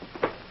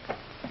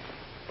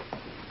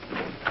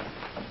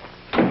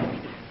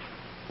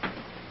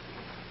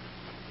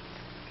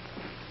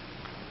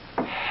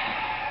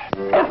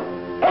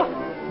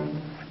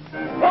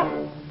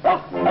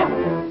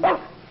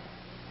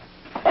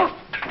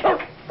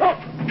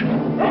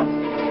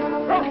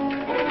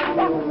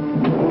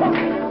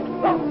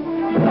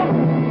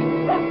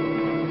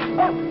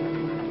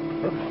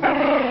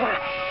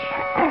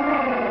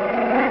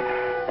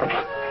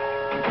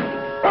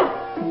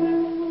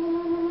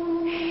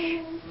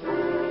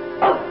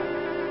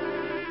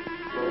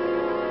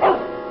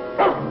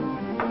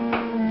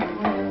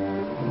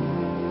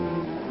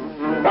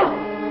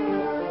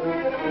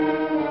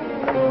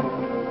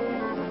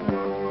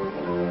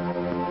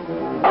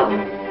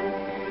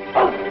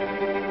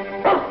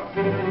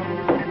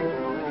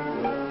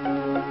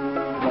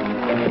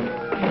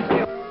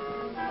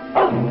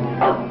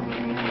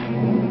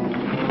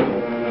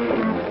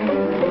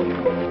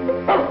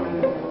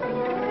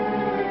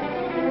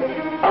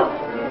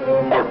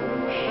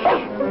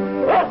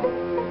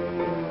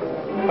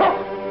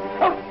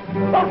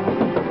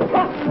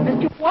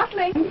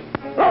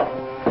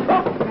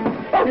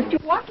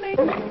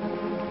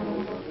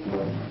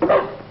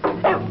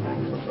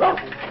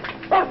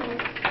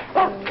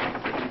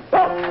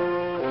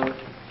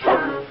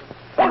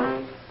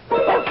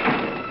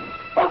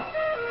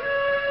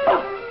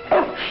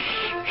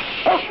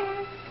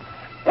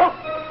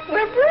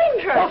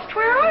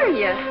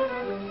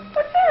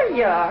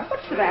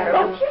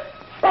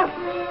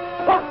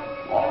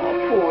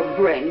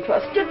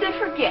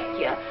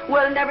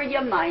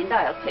 Mind,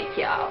 I'll take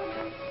you out.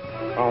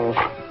 Oh.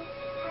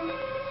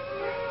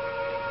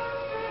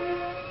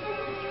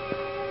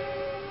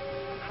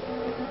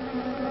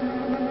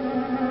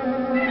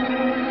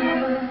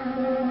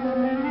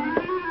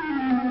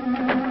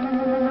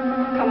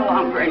 Come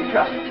along, Brain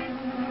Trust.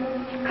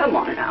 Come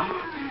on now.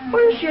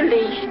 Where's your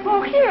leash?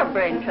 Oh, here,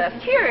 Brain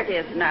Trust. Here it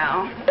is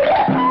now.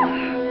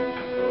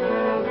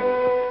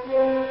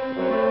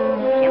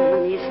 Give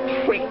me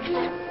these tricks.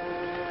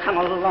 Come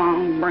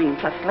along, Brain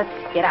Trust.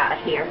 Let's get out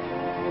of here.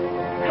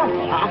 Come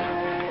along.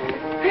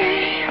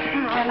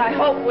 And I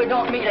hope we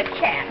don't meet a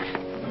cat.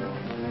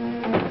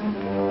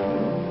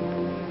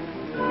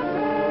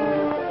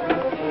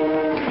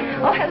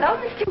 Oh, hello,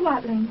 Mr.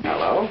 Watling.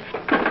 Hello.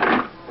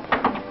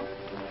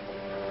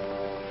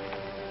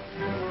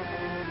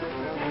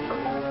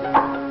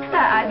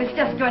 I was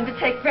just going to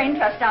take Brain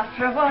Trust out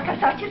for a walk. I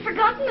thought you'd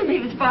forgotten him. He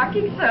was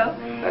barking so.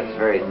 That's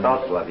very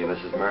thoughtful of you,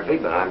 Mrs. Murphy,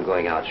 but I'm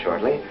going out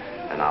shortly,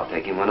 and I'll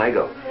take him when I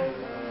go.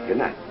 Good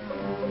night.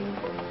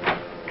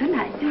 Good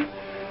night.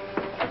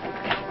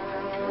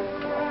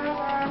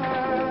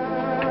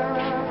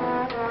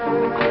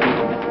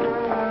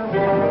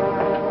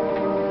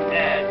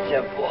 That's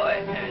a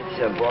boy. That's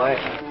a boy.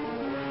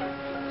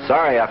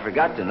 Sorry, I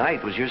forgot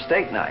tonight was your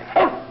steak night.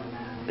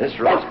 This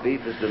roast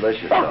beef is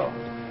delicious, though.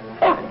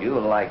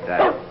 You'll like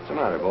that. What's the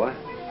matter, boy?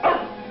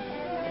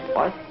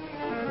 What?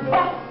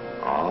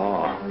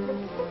 Oh.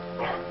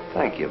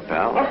 Thank you,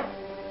 pal.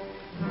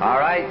 All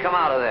right, come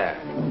out of there.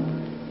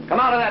 Come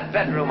out of that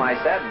bedroom, I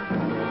said.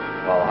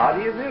 Well, how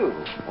do you do?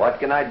 What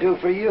can I do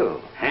for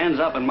you? Hands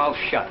up and mouth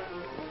shut.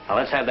 Now,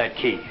 let's have that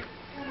key.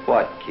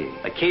 What key?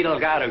 The key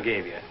Delgado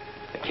gave you.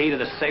 The key to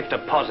the safe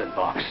deposit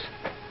box.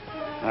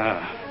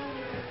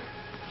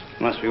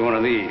 Must be one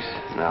of these.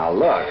 Now,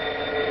 look.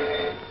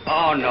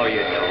 Oh, no, you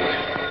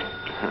don't.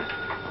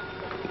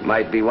 It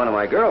might be one of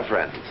my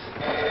girlfriends.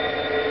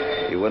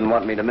 You wouldn't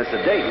want me to miss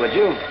a date, would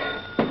you?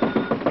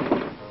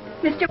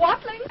 Mr.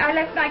 Watling, I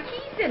left my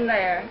keys in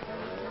there.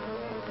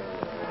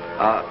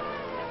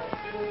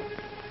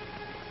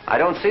 I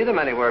don't see them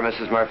anywhere,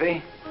 Mrs.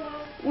 Murphy.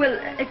 Well,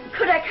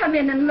 could I come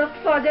in and look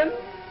for them?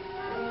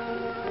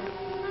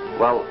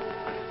 Well,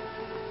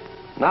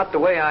 not the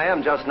way I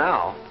am just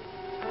now.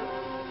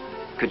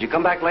 Could you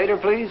come back later,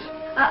 please?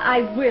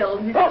 I will,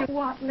 Mr.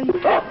 Watling.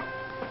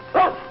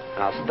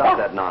 Now, stop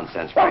that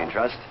nonsense, Brain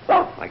Trust.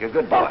 Like a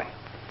good boy.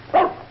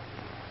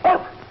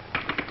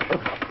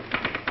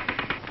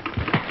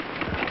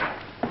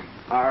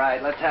 All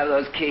right, let's have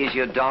those keys,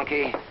 you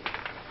donkey.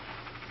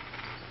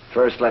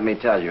 First, let me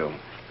tell you.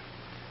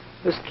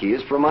 This key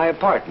is for my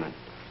apartment.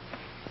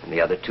 And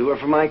the other two are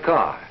for my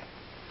car.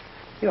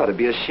 You ought to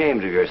be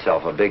ashamed of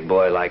yourself. A big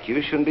boy like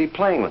you shouldn't be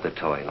playing with a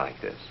toy like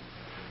this.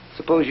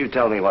 Suppose you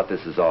tell me what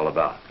this is all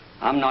about.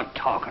 I'm not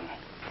talking.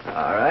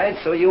 All right,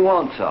 so you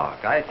won't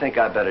talk. I think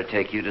I'd better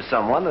take you to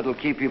someone that'll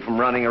keep you from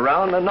running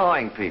around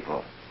annoying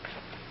people.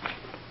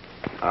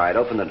 All right,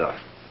 open the door.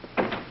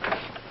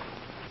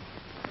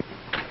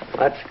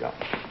 Let's go.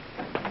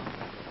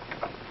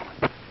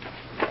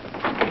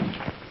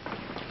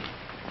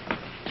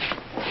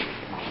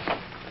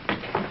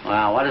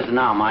 Well, what is it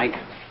now, Mike?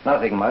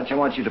 Nothing much. I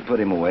want you to put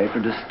him away for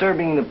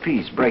disturbing the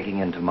peace, breaking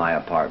into my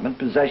apartment,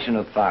 possession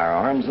of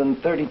firearms, and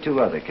 32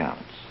 other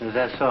counts. Is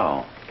that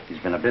so?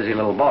 He's been a busy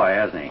little boy,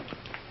 hasn't he?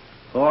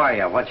 Who are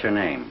you? What's your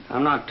name?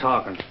 I'm not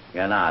talking.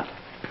 You're not.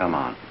 Come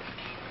on.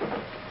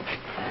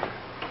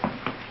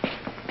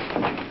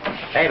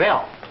 Hey,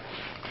 Bill.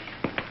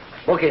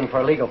 Book him for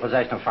illegal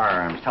possession of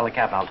firearms. Tell the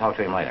captain I'll talk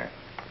to him later.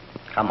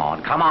 Come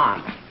on, come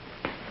on.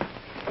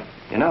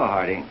 You know,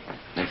 Hardy,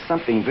 there's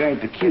something very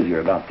peculiar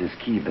about this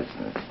key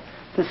business.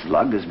 This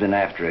lug has been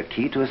after a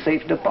key to a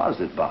safe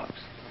deposit box.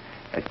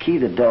 A key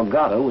that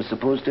Delgado was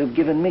supposed to have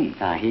given me.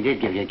 He did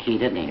give you a key,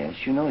 didn't he? Yes,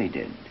 you know he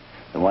did.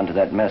 The one to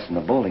that mess in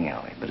the bowling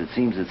alley. But it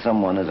seems that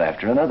someone is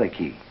after another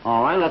key.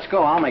 All right, let's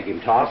go. I'll make him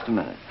talk. Just a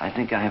minute. I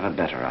think I have a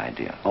better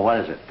idea. Oh, what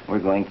is it? We're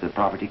going to the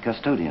property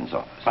custodian's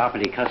office.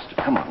 Property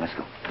custodian? Come on, let's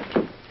go.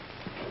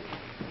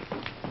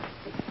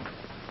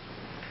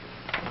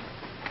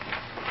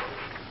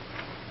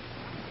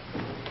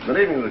 Good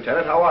evening,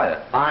 Lieutenant. How are you?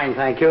 Fine,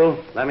 thank you.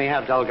 Let me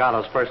have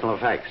Delgado's personal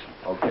effects.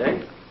 Okay.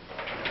 Did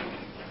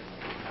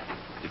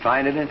you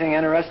find anything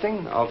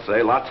interesting? I'll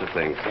say lots of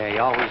things. Yeah, you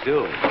always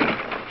do.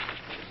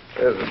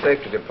 There's the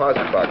safety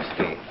deposit box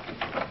key.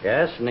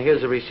 Yes, and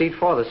here's the receipt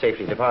for the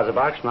safety deposit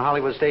box from the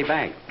Hollywood State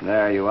Bank.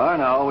 There you are.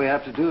 Now all we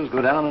have to do is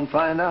go down and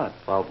find out.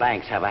 Well,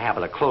 banks have a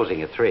habit of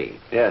closing at 3.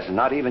 Yes, and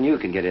not even you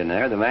can get in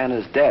there. The man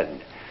is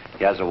dead.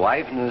 He has a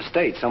wife and an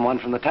estate. Someone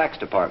from the tax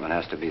department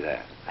has to be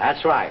there.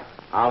 That's right.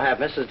 I'll have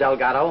Mrs.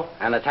 Delgado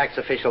and the tax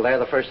official there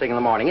the first thing in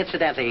the morning.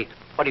 Incidentally,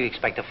 what do you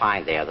expect to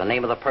find there? The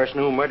name of the person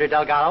who murdered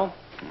Delgado?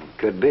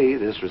 Could be.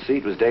 This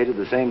receipt was dated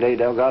the same day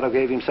Delgado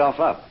gave himself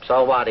up.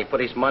 So what? He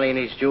put his money and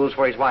his jewels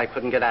where his wife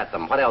couldn't get at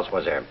them. What else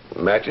was there?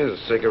 Matches,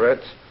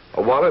 cigarettes,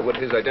 a wallet with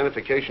his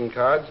identification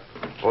cards.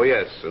 Oh,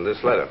 yes, and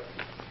this letter.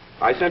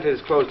 I sent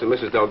his clothes to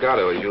Mrs.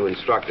 Delgado as you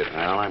instructed.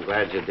 Well, I'm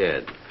glad you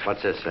did.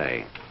 What's this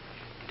say?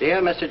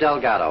 Dear Mr.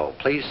 Delgado,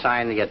 please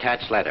sign the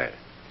attached letter.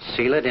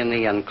 Seal it in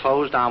the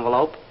enclosed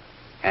envelope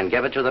and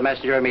give it to the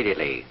messenger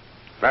immediately.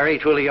 Very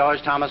truly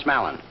yours, Thomas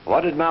Mallon.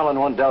 What did Mallon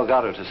want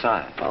Delgado to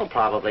sign? Well,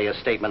 probably a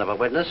statement of a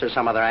witness or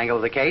some other angle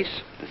of the case.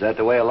 Is that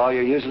the way a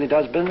lawyer usually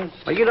does business?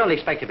 Well, you don't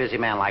expect a busy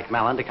man like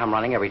Mallon to come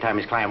running every time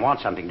his client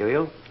wants something, do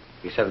you?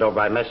 He sent it over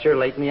by messenger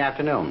late in the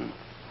afternoon.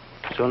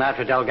 Soon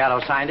after Delgado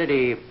signed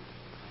it,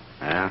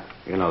 Yeah,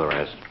 you know the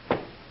rest.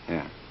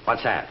 Yeah.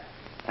 What's that?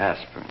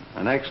 Aspirin.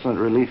 An excellent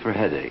relief for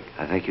headache.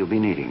 I think you'll be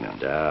needing them.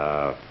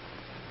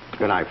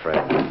 Good night,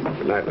 Fred.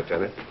 Good night,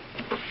 Lieutenant.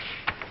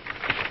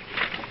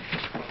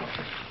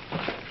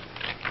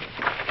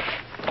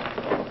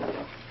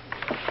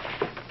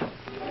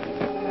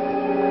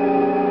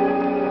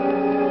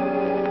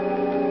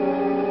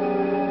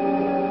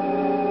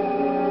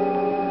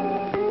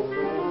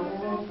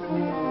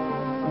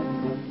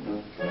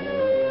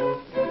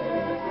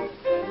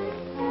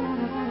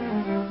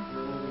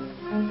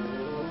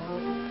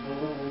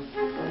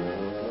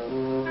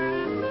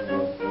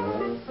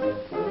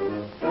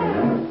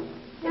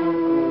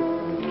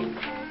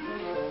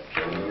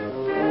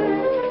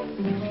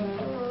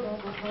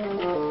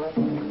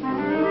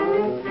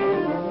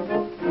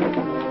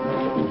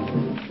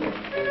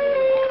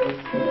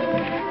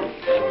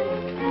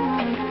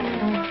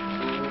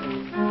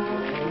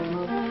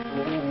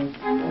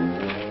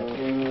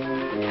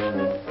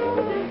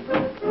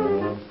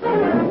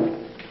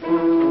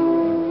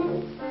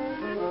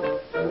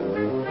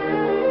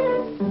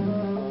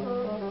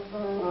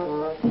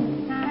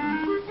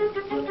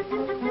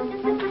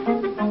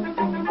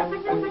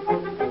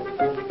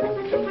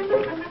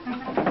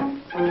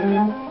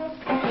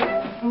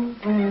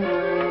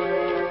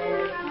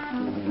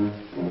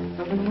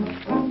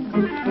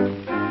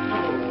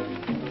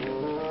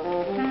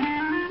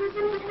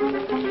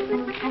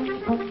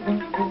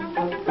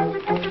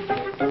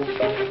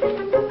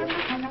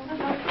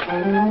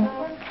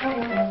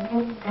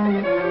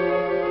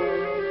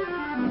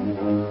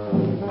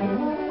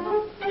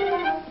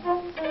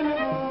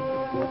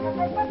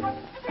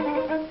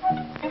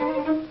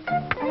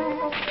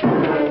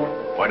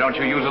 Why don't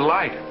you use a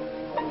light?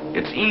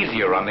 It's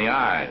easier on the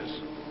eyes.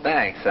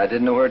 Thanks. I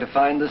didn't know where to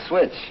find the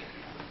switch.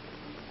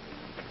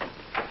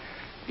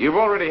 You've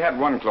already had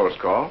one close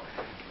call.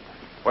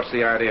 What's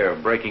the idea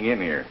of breaking in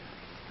here?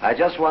 I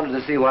just wanted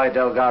to see why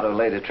Delgado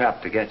laid a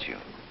trap to get you.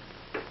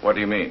 What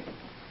do you mean?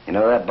 You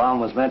know, that bomb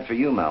was meant for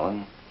you,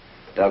 Mellon.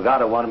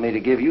 Delgado wanted me to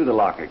give you the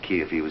locker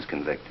key if he was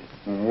convicted.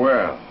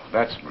 Well,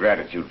 that's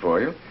gratitude for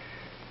you.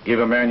 Give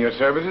a man your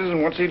services,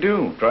 and what's he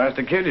do? Tries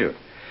to kill you.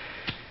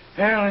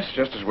 Well, it's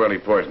just as well he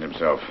poisoned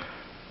himself.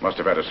 Must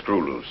have had a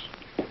screw loose.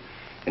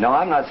 You know,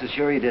 I'm not so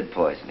sure he did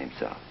poison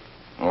himself.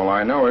 All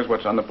I know is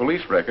what's on the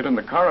police record and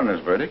the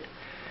coroner's verdict.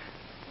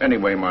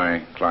 Anyway,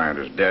 my client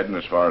is dead, and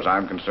as far as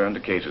I'm concerned,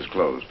 the case is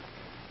closed.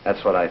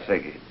 That's what I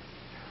figured.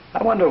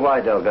 I wonder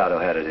why Delgado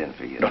had it in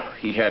for you. Oh,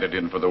 he had it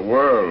in for the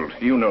world.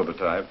 You know the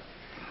type.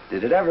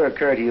 Did it ever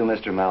occur to you,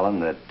 Mr. Mellon,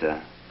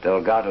 that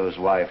Delgado's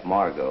wife,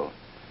 Margot,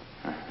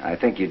 I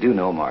think you do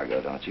know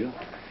Margot, don't you,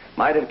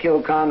 might have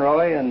killed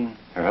Conroy and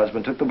her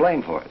husband took the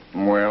blame for it?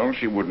 Well,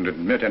 she wouldn't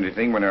admit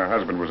anything when her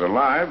husband was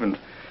alive, and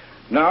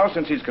now,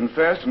 since he's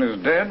confessed and is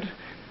dead,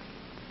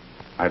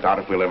 I doubt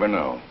if we'll ever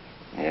know.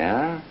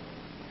 Yeah?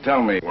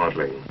 Tell me,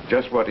 Watling,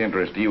 just what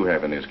interest do you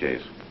have in this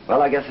case?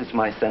 Well, I guess it's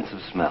my sense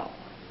of smell.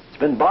 It's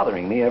been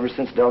bothering me ever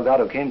since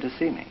Delgado came to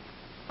see me.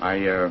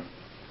 I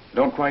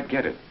don't quite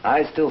get it.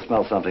 I still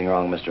smell something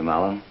wrong, Mr.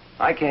 Mellon.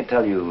 I can't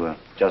tell you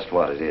just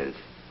what it is.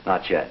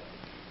 Not yet.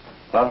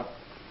 Well,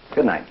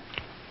 good night.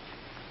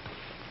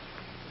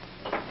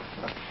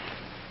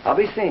 I'll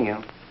be seeing you.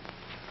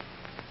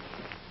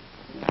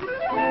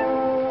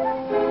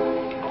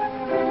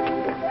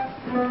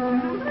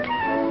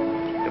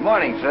 Good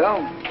morning,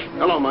 Phil.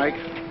 Hello, Mike.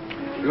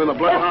 You and the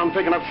bloodhound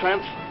picking up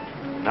scents?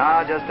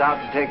 No, just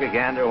out to take a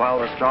gander while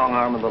the strong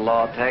arm of the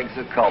law tags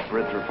the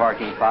culprit for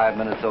parking 5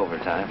 minutes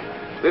overtime.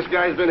 This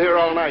guy's been here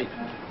all night.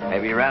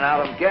 Maybe he ran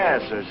out of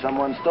gas or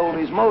someone stole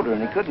his motor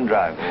and he couldn't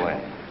drive away.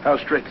 How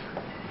strict?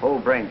 Full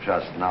brain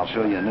trust, and I'll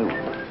show you a new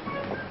one.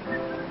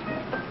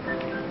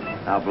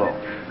 Now blow.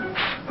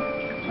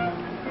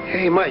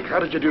 Hey, Mike, how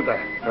did you do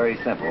that? Very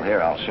simple.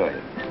 Here, I'll show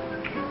you.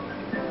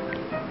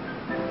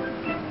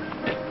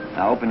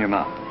 Now open your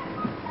mouth.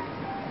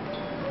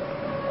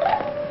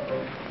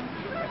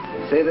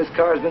 Say this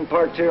car's been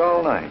parked here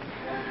all night.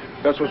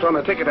 That's what's on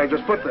the ticket I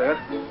just put there.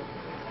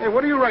 Hey,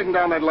 what are you writing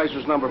down that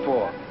license number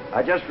for?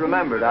 I just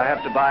remembered I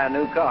have to buy a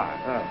new car.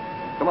 Oh.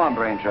 Come on,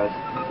 Brain Trust.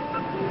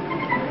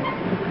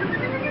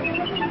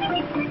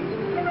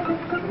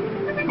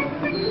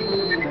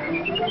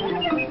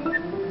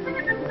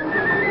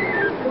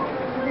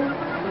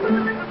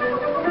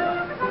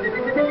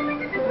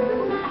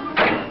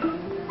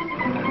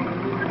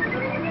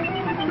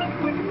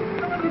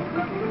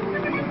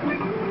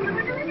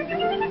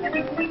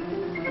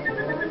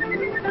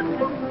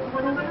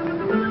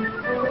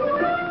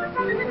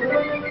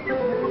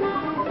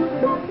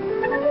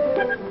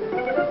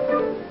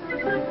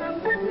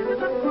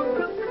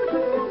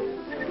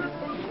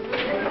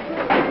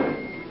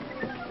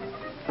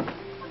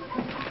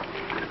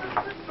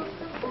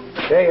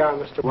 There you are,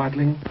 Mr.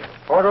 Watling.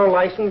 Auto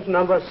license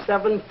number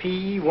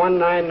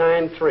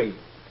 7P1993.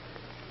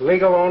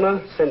 Legal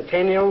owner,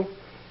 Centennial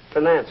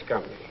Finance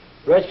Company.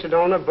 Registered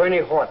owner, Bernie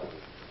Horton,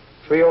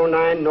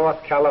 309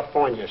 North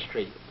California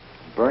Street.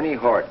 Bernie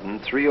Horton,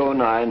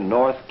 309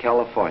 North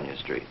California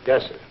Street.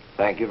 Yes, sir.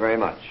 Thank you very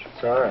much.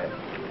 It's all right.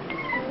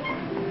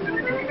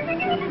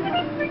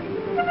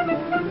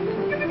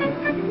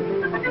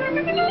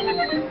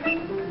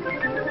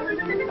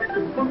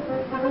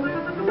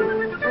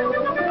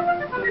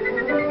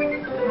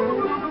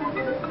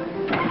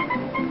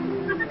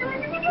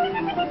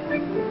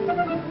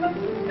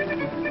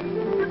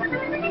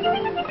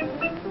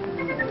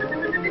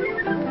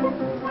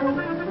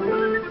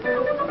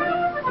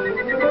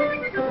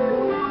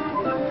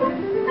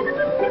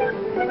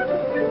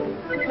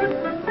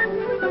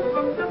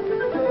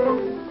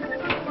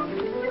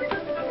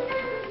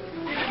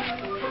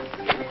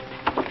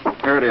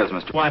 Here it is,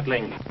 Mr.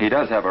 Watling. He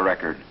does have a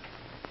record.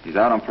 He's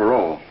out on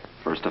parole.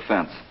 First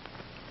offense.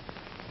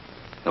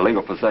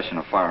 Illegal possession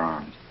of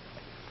firearms.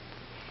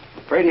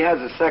 Afraid he has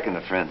a second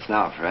offense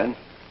now, Fred.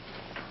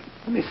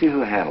 Let me see who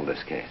handled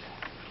this case.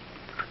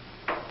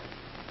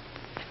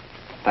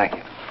 Thank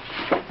you.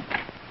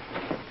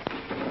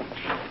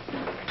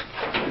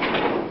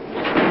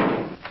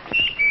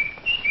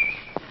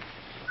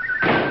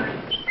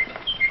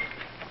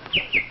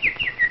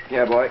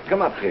 Yeah, boy,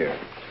 come up here.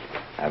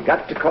 I've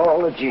got to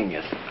call a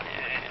genius.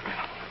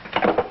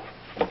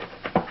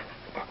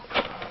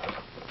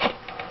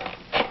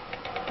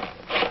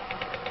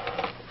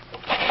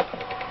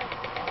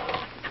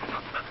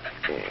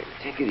 Here,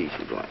 take it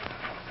easy, boy.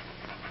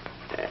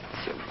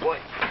 That's a boy.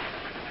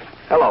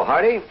 Hello,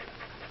 Hardy.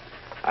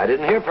 I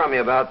didn't hear from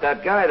you about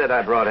that guy that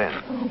I brought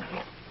in.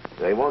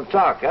 They won't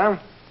talk, huh?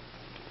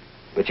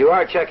 But you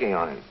are checking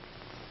on him.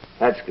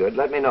 That's good.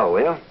 Let me know,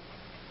 will you?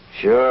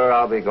 Sure,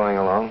 I'll be going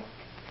along.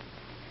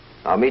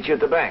 I'll meet you at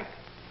the bank.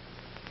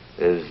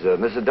 Is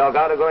Mrs.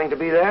 Delgado going to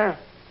be there?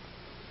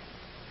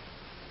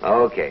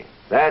 Okay,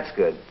 that's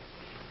good.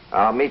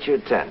 I'll meet you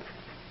at 10.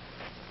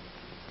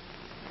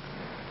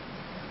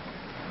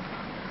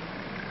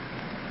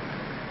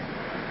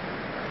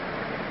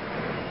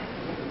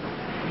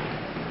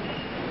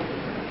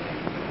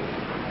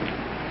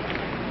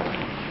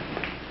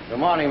 Good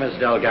morning, Miss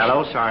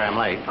Delgado. Sorry I'm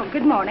late. Oh,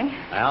 good morning.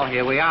 Well,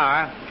 here we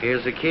are.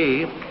 Here's the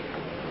key.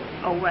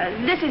 Oh,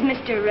 this is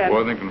Mr.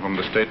 Worthington from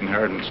the State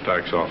Inheritance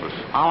Tax Office.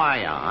 How are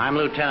you? I'm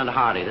Lieutenant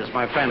Hardy. This is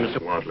my friend,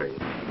 Mr. Wadley.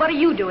 What are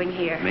you doing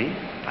here? Me?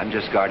 I'm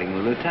just guarding the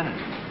lieutenant.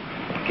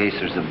 In case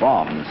there's a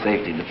bomb in the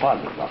safety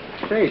deposit box.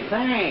 Hey,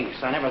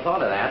 thanks. I never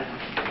thought of that.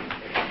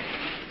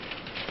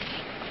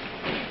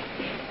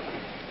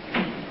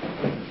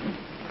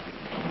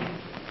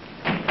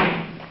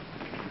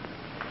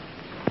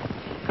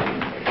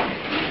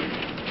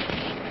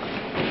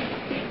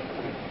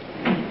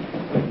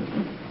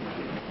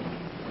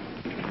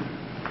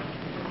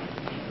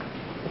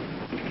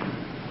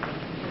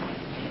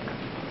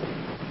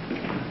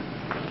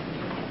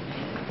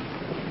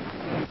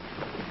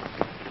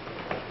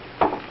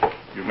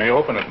 You may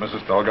open it,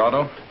 Mrs.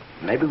 Delgado.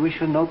 Maybe we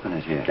shouldn't open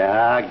it here.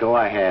 Go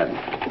ahead.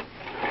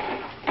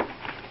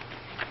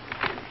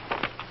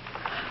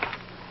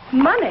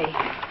 Money.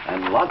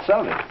 And lots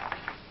of it.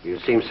 You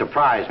seem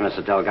surprised,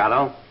 Mr.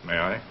 Delgado. May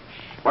I?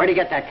 Where'd you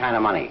get that kind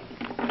of money?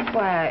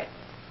 Why,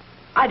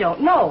 I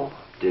don't know.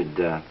 Did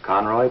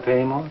Conroy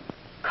pay more?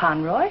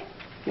 Conroy?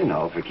 You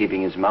know, for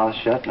keeping his mouth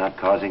shut, not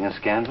causing a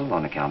scandal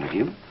on account of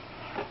you.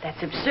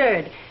 That's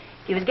absurd.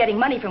 He was getting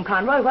money from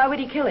Conroy. Why would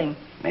he kill him?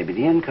 Maybe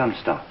the income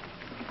stopped.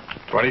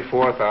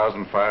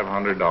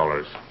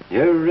 $24,500.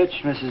 You're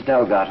rich, Mrs.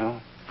 Delgado.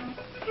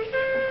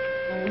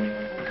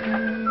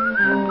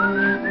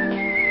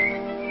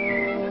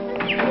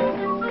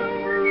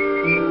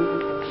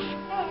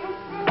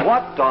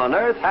 What on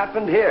earth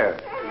happened here?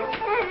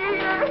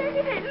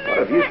 What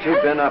have you two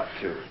been up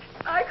to?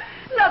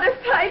 Another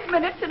 5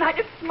 minutes and I'd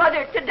have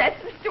smothered to death,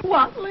 Mr.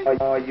 Watley.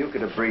 Oh, you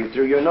could have breathed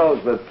through your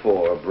nose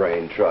before,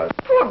 Brain Trust.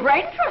 Poor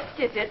brain trust,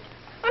 is it?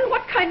 And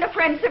what kind of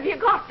friends have you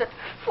got that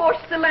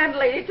forced the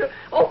landlady to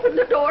open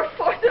the door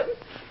for them?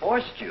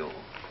 Forced you?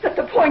 At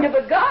the point of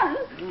a gun.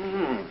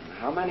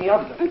 How many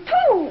of them?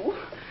 2.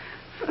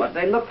 What'd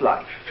they look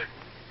like?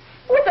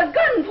 With a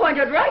gun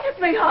pointed right at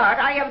my heart,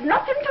 I have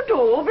nothing to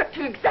do but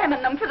to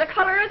examine them for the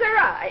color of their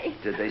eye.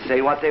 Did they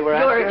say what they were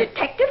You're after? a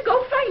detective,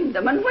 go find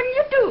them, and when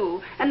you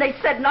do, and they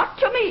said not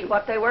to me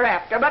what they were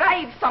after, but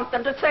I've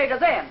something to say to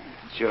them.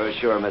 Sure,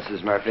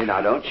 Mrs. Murphy.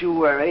 Now, don't you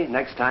worry.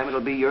 Next time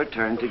it'll be your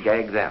turn to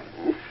gag them.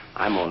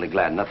 I'm only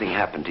glad nothing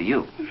happened to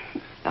you.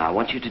 Now, I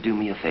want you to do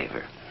me a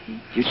favor.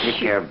 You take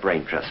care of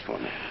Brain Trust for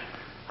me.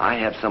 I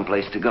have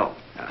someplace to go.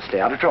 Now,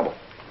 stay out of trouble.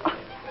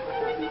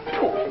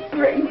 Poor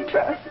Brain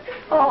Trust.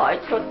 Oh,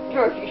 it's a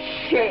dirty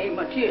shame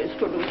it is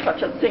to do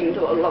such a thing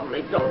to a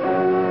lovely dog.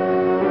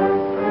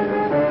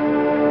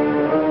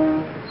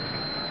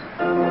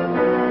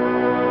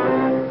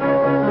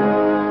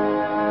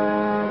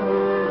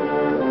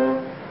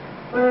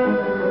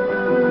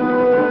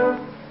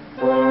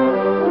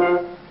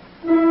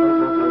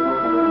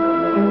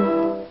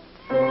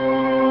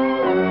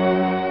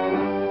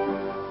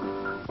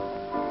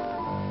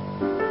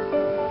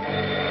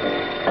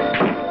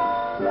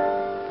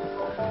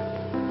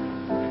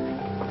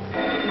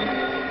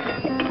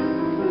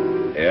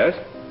 Yes?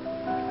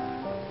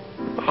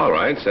 All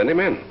right, send him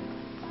in.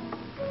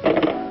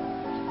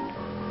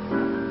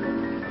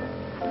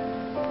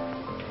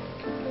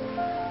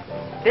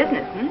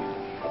 Business,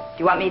 Do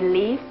you want me to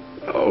leave?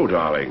 Oh,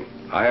 darling,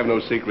 I have no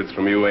secrets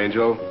from you,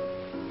 Angel.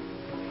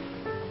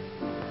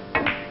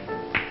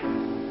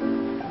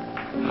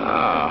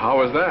 Ah, how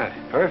was that?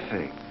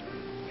 Perfect.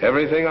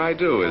 Everything I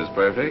do is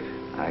perfect.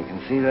 I can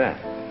see that.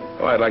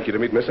 Oh, I'd like you to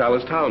meet Miss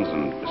Alice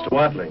Townsend, Mr.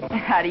 Watley.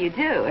 How do you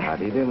do? How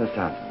do you do, Miss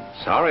Thompson?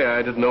 Sorry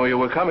I didn't know you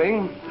were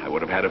coming. I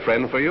would have had a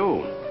friend for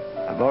you.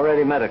 I've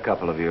already met a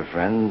couple of your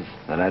friends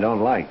that I don't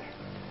like.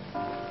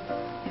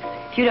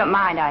 If you don't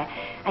mind,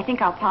 I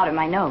think I'll powder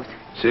my nose.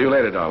 See you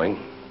later, darling.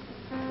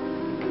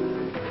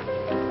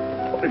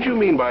 What did you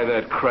mean by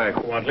that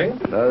crack, Watley?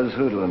 Those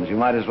hoodlums, you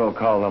might as well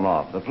call them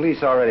off. The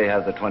police already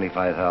have the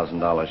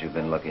 $25,000 you've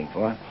been looking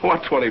for.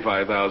 What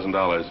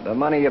 $25,000? The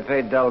money you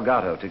paid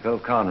Delgado to kill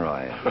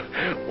Conroy.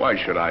 Why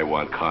should I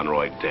want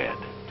Conroy dead?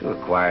 To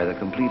acquire the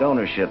complete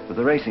ownership of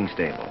the racing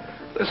stable.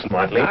 Listen,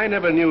 Watley, I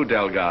never knew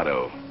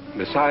Delgado.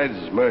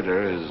 Besides,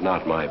 murder is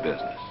not my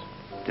business.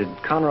 Did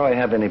Conroy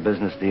have any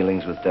business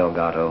dealings with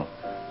Delgado?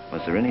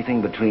 Was there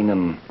anything between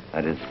them,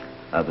 that is,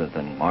 other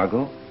than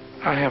Margot?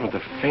 I haven't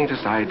the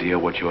faintest idea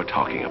what you're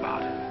talking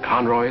about.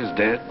 Conroy is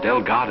dead.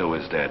 Delgado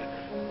is dead.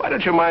 Why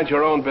don't you mind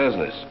your own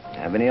business?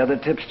 Have any other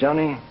tips,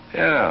 Johnny?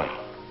 Yeah.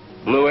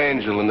 Blue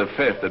Angel in the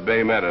 5th at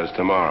Bay Meadows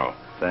tomorrow.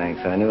 Thanks.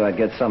 I knew I'd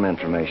get some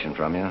information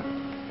from you.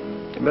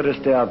 You better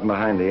stay out from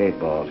behind the 8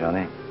 ball,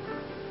 Johnny.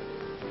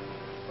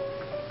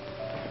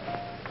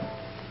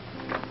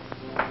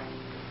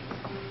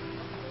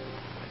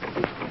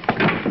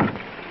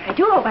 I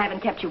do hope I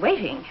haven't kept you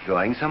waiting.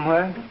 Going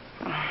somewhere?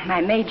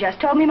 My maid just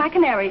told me my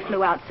canary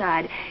flew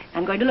outside.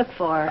 I'm going to look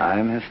for her.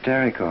 I'm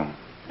hysterical.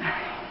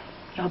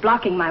 You're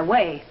blocking my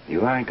way.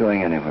 You aren't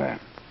going anywhere.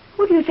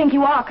 Who do you think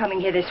you are coming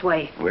here this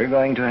way? We're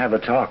going to have a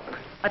talk.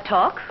 A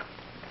talk?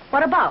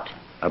 What about?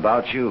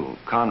 About you,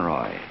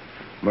 Conroy,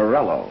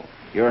 Morello,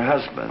 your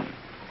husband,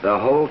 the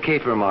whole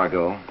caper,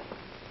 Margot.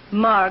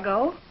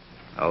 Margot?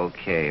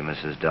 Okay,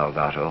 Mrs.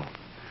 Delgado.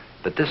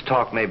 But this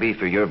talk may be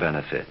for your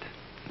benefit,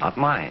 not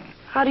mine.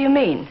 How do you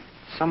mean?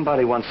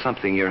 Somebody wants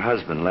something your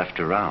husband left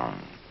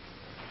around.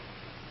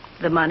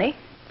 The money?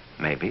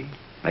 Maybe,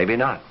 maybe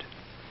not.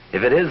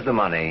 If it is the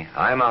money,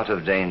 I'm out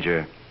of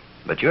danger,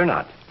 but you're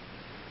not.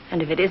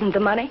 And if it isn't the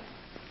money?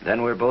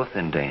 Then we're both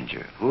in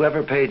danger.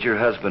 Whoever paid your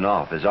husband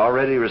off is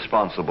already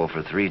responsible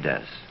for 3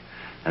 deaths.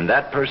 And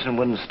that person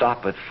wouldn't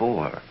stop at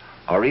 4,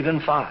 or even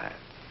 5.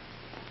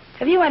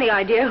 Have you any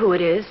idea who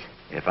it is?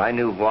 If I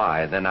knew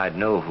why, then I'd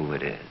know who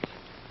it is.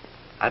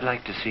 I'd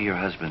like to see your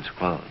husband's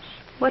clothes.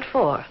 What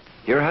for?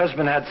 Your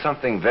husband had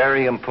something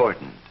very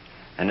important,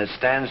 and it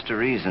stands to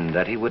reason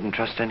that he wouldn't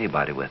trust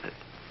anybody with it.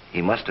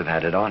 He must have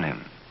had it on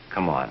him.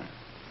 Come on,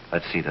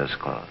 let's see those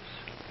clothes.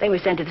 They were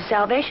sent to the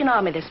Salvation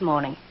Army this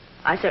morning.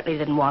 I certainly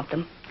didn't want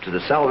them. To the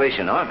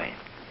Salvation Army?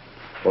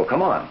 Well,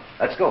 come on,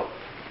 let's go.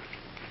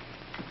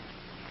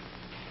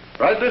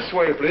 Right this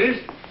way,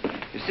 please.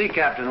 You see,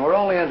 Captain, we're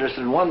only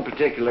interested in one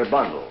particular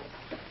bundle.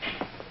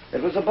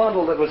 It was a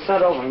bundle that was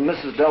sent over from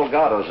Mrs.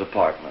 Delgado's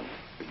apartment.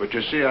 But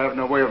you see, I have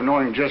no way of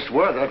knowing just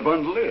where that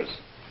bundle is.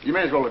 You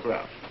may as well look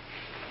around.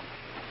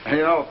 You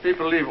know,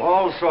 people leave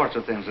all sorts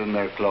of things in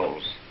their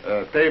clothes.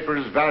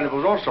 Papers,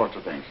 valuables, all sorts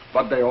of things.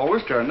 But they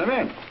always turn them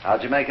in.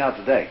 How'd you make out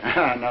today?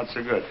 Not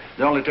so good.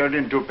 They only turned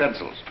in 2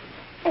 pencils.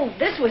 Oh,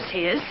 this was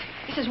his.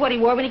 This is what he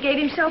wore when he gave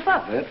himself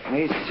up. Let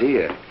me see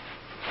it.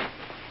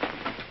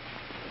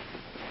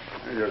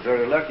 You're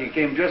very lucky you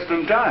came just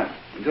in time.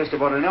 In just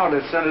about an hour,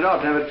 they sent it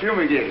out to have it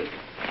fumigated.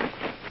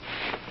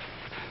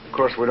 Of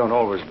course, we don't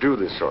always do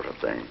this sort of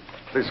thing.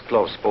 This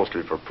cloth's supposed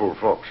to be for poor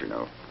folks, you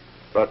know.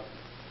 But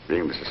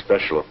being this a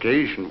special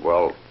occasion,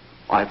 well,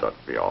 I thought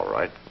it'd be all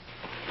right.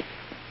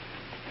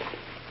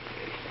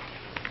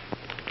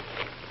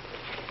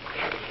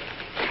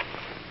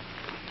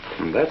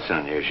 That's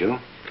unusual.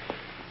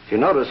 If you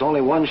notice,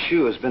 only one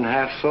shoe has been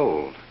half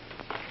soled.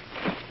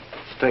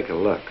 Let's take a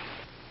look.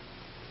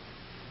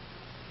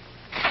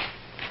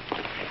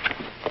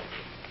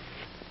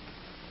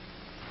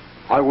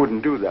 I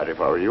wouldn't do that if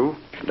I were you.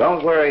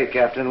 Don't worry,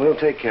 Captain. We'll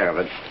take care of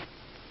it.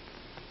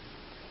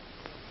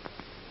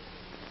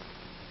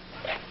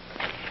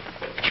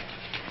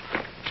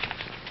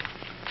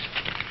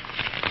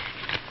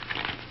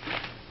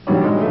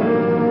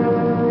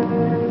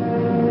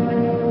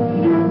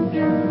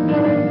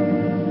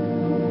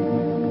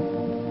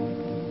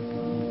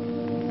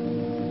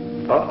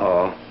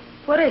 Uh-oh.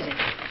 What is it?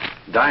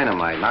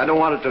 Dynamite, and I don't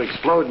want it to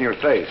explode in your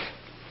face.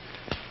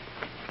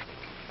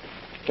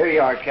 Here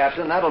you are,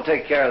 Captain. That'll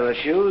take care of the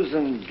shoes,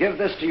 and give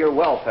this to your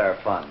welfare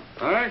fund.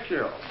 Thank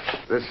you.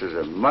 This is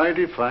a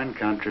mighty fine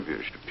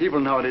contribution. People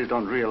nowadays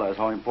don't realize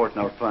how important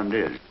our fund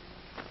is.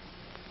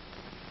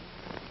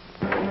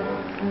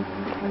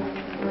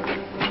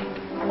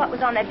 What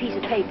was on that piece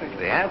of paper?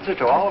 The answer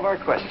to all of our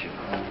questions.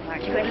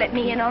 Aren't you going to let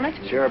me in on it?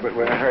 Sure, but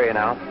we're in a hurry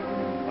now.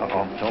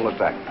 Uh-oh, don't look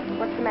back.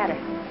 What's the matter?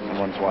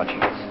 Someone's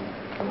watching us.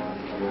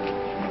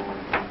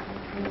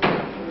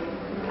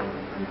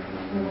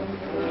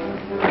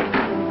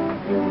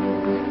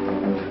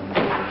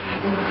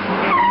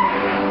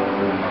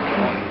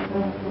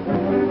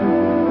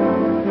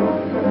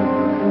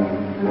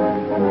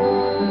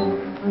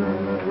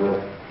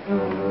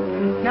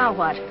 Now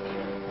what?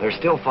 They're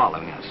still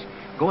following us.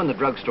 Go in the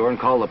drugstore and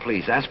call the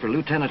police. Ask for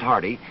Lieutenant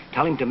Hardy.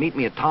 Tell him to meet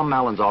me at Tom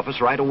Mallon's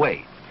office right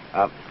away.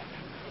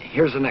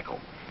 Here's a nickel.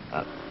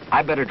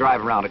 I better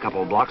drive around a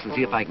couple of blocks and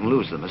see if I can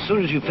lose them. As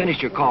soon as you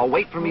finish your call,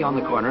 wait for me on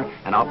the corner,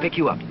 and I'll pick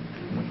you up.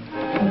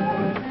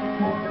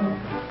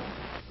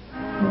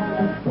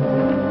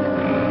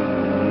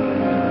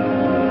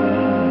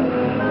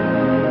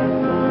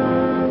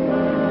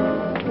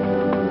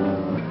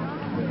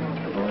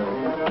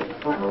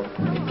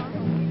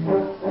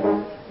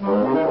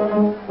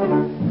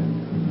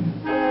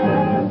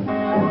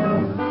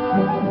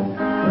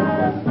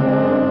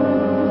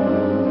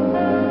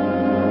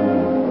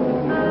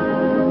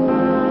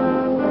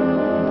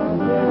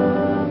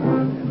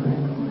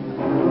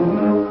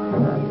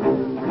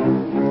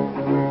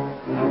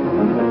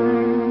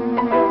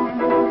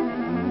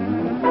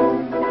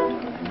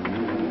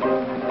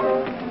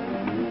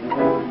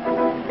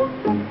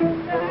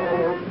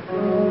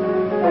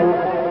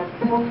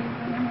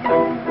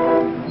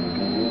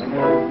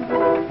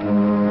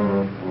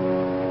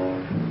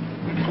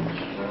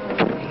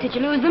 Did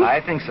you lose them?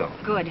 I think so.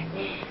 Good.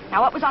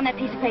 Now, what was on that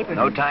piece of paper?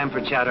 No time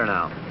for chatter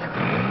now.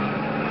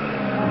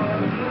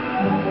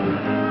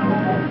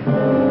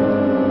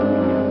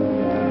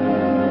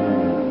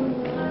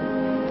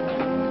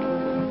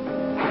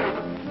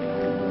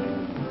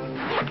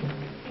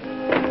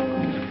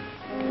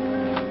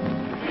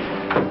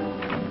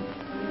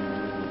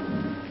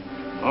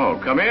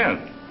 Oh, come in.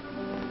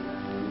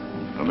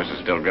 Well,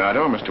 Mrs.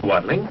 Delgado, Mr.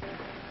 Watling.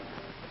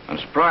 I'm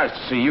surprised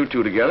to see you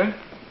two together.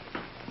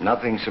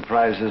 Nothing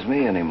surprises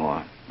me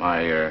anymore.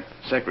 My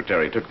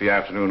secretary took the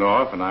afternoon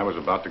off, and I was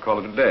about to call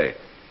it a day.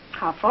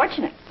 How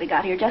fortunate. We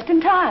got here just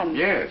in time.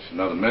 Yes,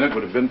 another minute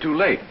would have been too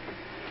late.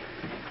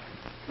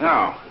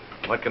 Now,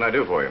 what can I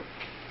do for you?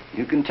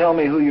 You can tell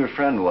me who your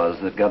friend was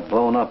that got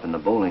blown up in the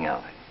bowling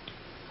alley.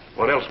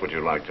 What else would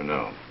you like to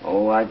know?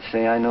 Oh, I'd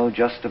say I know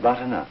just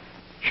about enough.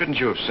 Shouldn't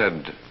you have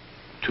said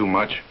too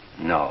much?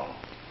 No.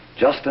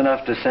 Just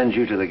enough to send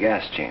you to the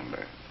gas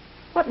chamber.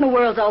 What in the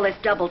world's all this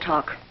double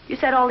talk? You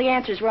said all the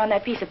answers were on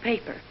that piece of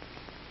paper.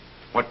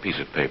 What piece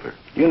of paper?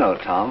 You know,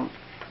 Tom,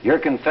 your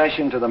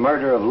confession to the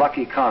murder of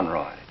Lucky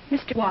Conroy.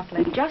 Mr.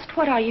 Watling, just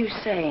what are you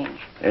saying?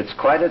 It's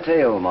quite a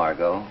tale,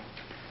 Margot.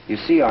 You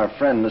see, our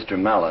friend, Mr.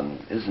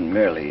 Mallon, isn't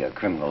merely a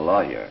criminal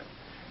lawyer.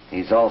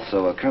 He's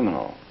also a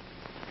criminal.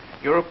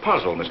 You're a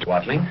puzzle, Mr.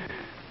 Watling.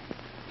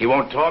 You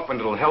won't talk when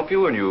it'll help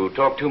you, and you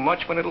talk too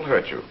much when it'll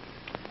hurt you.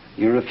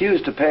 You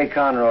refused to pay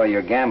Conroy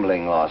your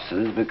gambling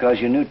losses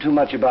because you knew too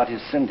much about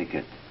his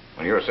syndicate.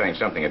 When you're saying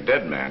something a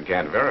dead man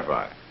can't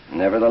verify.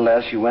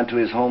 Nevertheless, you went to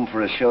his home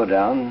for a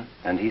showdown,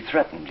 and he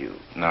threatened you.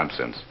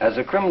 Nonsense. As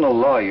a criminal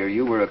lawyer,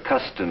 you were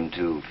accustomed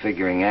to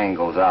figuring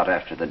angles out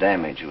after the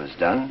damage was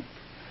done.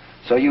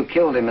 So you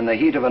killed him in the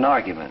heat of an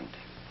argument,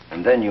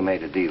 and then you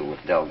made a deal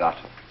with Delgado.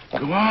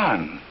 Go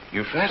on.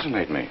 You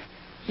fascinate me.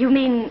 You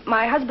mean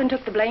my husband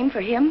took the blame for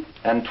him?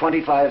 And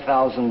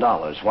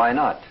 $25,000. Why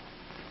not?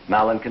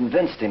 Mallon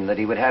convinced him that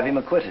he would have him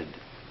acquitted.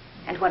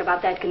 And what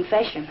about that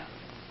confession?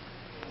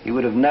 You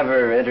would have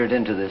never entered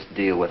into this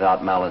deal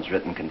without Mallon's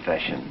written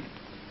confession.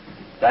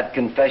 That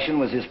confession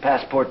was his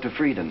passport to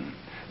freedom.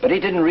 But he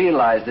didn't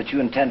realize that you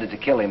intended to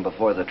kill him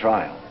before the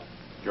trial.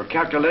 Your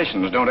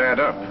calculations don't add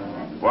up.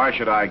 Why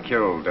should I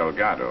kill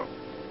Delgado?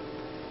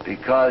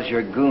 Because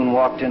your goon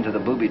walked into the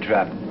booby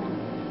trap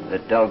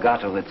that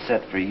Delgado had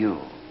set for you.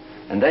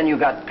 And then you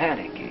got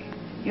panicky.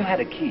 You had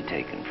a key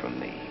taken from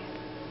me.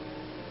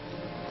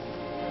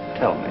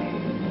 Tell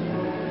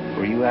me,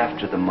 were you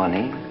after the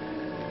money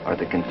or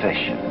the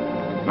confession?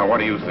 Now, what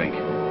do you think?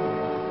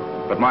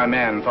 But my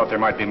man thought there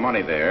might be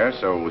money there,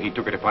 so he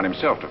took it upon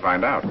himself to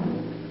find out.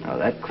 Now,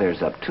 that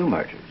clears up two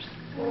murders.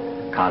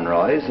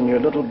 Conroy's and your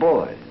little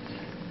boy's.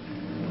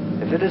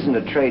 If it isn't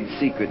a trade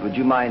secret, would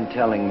you mind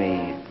telling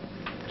me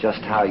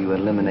just how you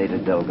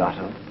eliminated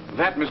Delgado?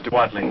 That, Mr.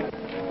 Watling,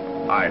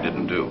 I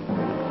didn't do.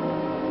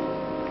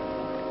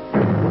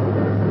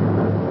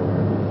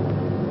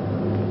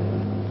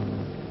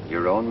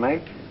 Your own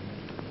make?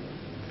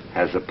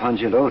 Has a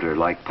pungent odor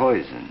like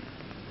poison.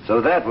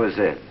 So that was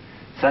it.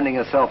 Sending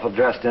a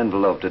self-addressed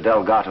envelope to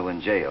Delgado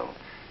in jail.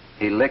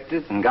 He licked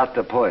it and got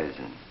the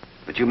poison.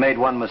 But you made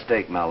one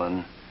mistake,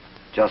 Mallon.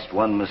 Just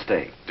one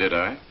mistake. Did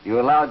I? You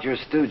allowed your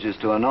stooges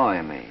to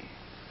annoy me.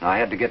 I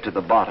had to get to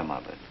the bottom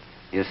of it.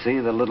 You see,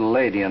 the little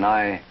lady and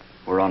I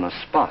were on a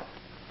spot.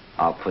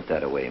 I'll put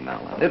that away,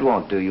 Mallon. It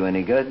won't do you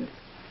any good.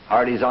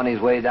 Hardy's on his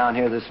way down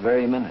here this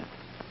very minute.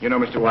 You know,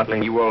 Mr.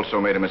 Watling, you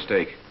also made a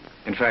mistake.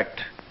 In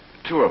fact,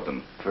 two of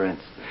them. For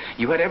instance?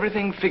 You had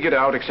everything figured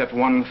out except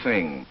one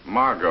thing.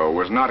 Margot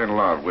was not in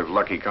love with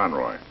Lucky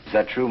Conroy. Is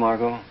that true,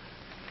 Margot?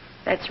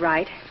 That's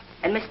right.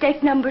 And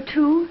mistake number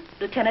 2,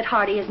 Lieutenant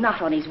Hardy is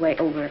not on his way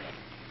over.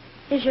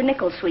 Here's your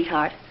nickel,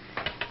 sweetheart.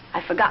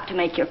 I forgot to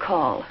make your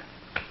call.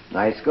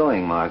 Nice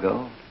going,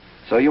 Margot.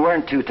 So you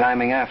weren't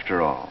two-timing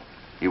after all.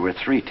 You were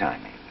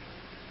three-timing.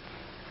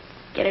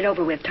 Get it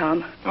over with,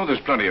 Tom. Oh,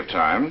 there's plenty of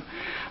time.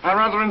 I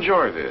rather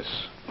enjoy this.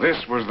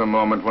 This was the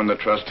moment when the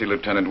trusty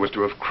lieutenant was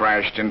to have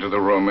crashed into the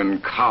room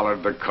and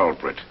collared the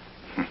culprit.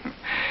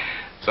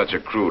 Such a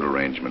crude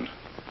arrangement.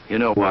 You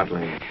know,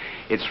 Watling,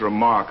 it's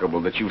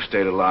remarkable that you've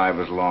stayed alive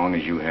as long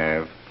as you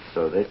have.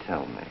 So they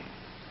tell me.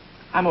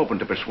 I'm open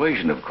to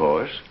persuasion, of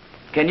course.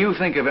 Can you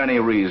think of any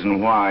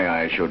reason why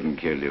I shouldn't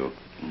kill you?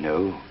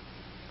 No.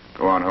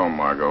 Go on home,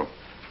 Margot.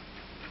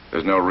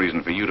 There's no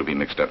reason for you to be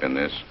mixed up in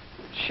this.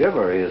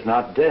 Chivalry is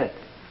not dead.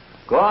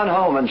 Go on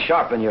home and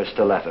sharpen your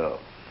stiletto.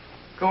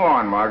 Go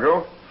on,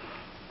 Margot.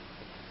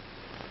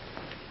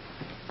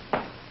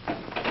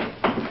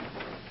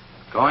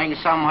 Going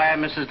somewhere,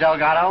 Mrs.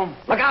 Delgado?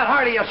 Look out,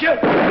 Hardy, you'll shoot!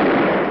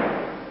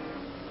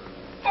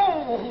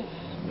 Oh,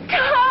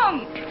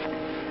 Tom!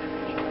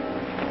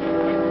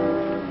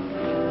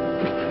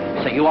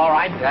 So you all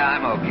right? Yeah,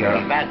 I'm okay. You're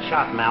a bad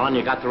shot, Mallon.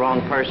 You got the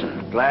wrong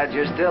person. Glad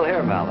you're still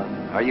here,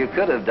 Mallon. Or you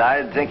could have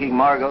died thinking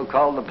Margot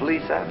called the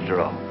police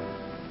after all.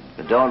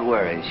 But don't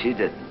worry, she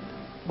didn't.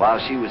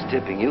 While she was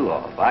tipping you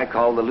off, I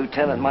called the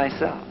lieutenant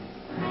myself.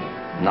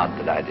 Not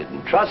that I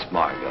didn't trust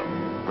Margot.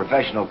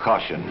 Professional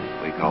caution,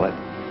 we call it.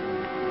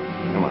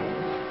 Come on.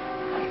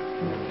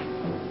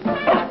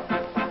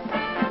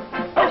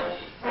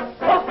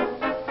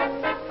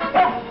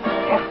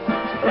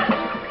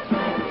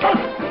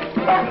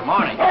 Good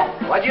morning.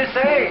 What'd you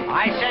say?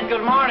 I said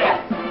good morning.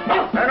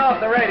 Turn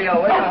off the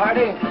radio, will you,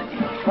 Hardy?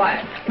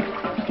 Quiet.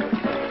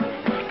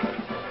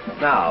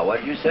 Now,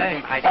 what'd you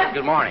say? I said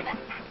good morning.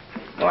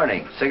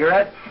 Morning.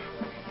 Cigarette?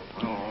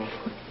 Oh.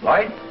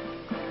 Light?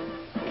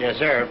 Yes,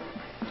 sir.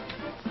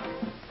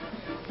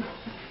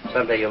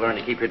 Someday you'll learn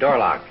to keep your door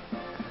locked.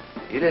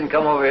 You didn't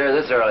come over here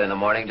this early in the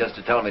morning just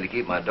to tell me to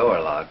keep my door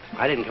locked.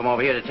 I didn't come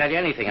over here to tell you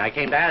anything. I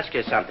came to ask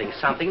you something.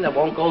 Something that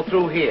won't go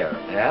through here.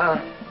 Yeah?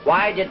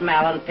 Why did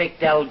Malin pick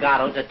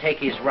Delgado to take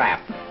his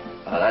rap?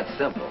 Oh, that's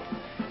simple.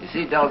 You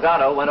see,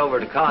 Delgado went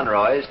over to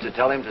Conroy's to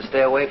tell him to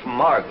stay away from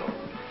Margot.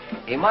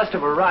 He must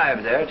have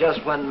arrived there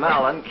just when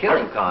Malin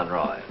killed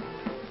Conroy.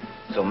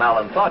 So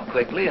Malin thought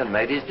quickly and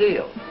made his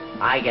deal.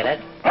 I get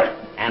it.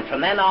 And from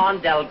then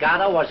on,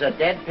 Delgado was a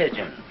dead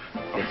pigeon.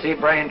 You see,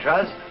 Brain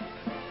Trust?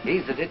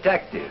 He's a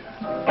detective.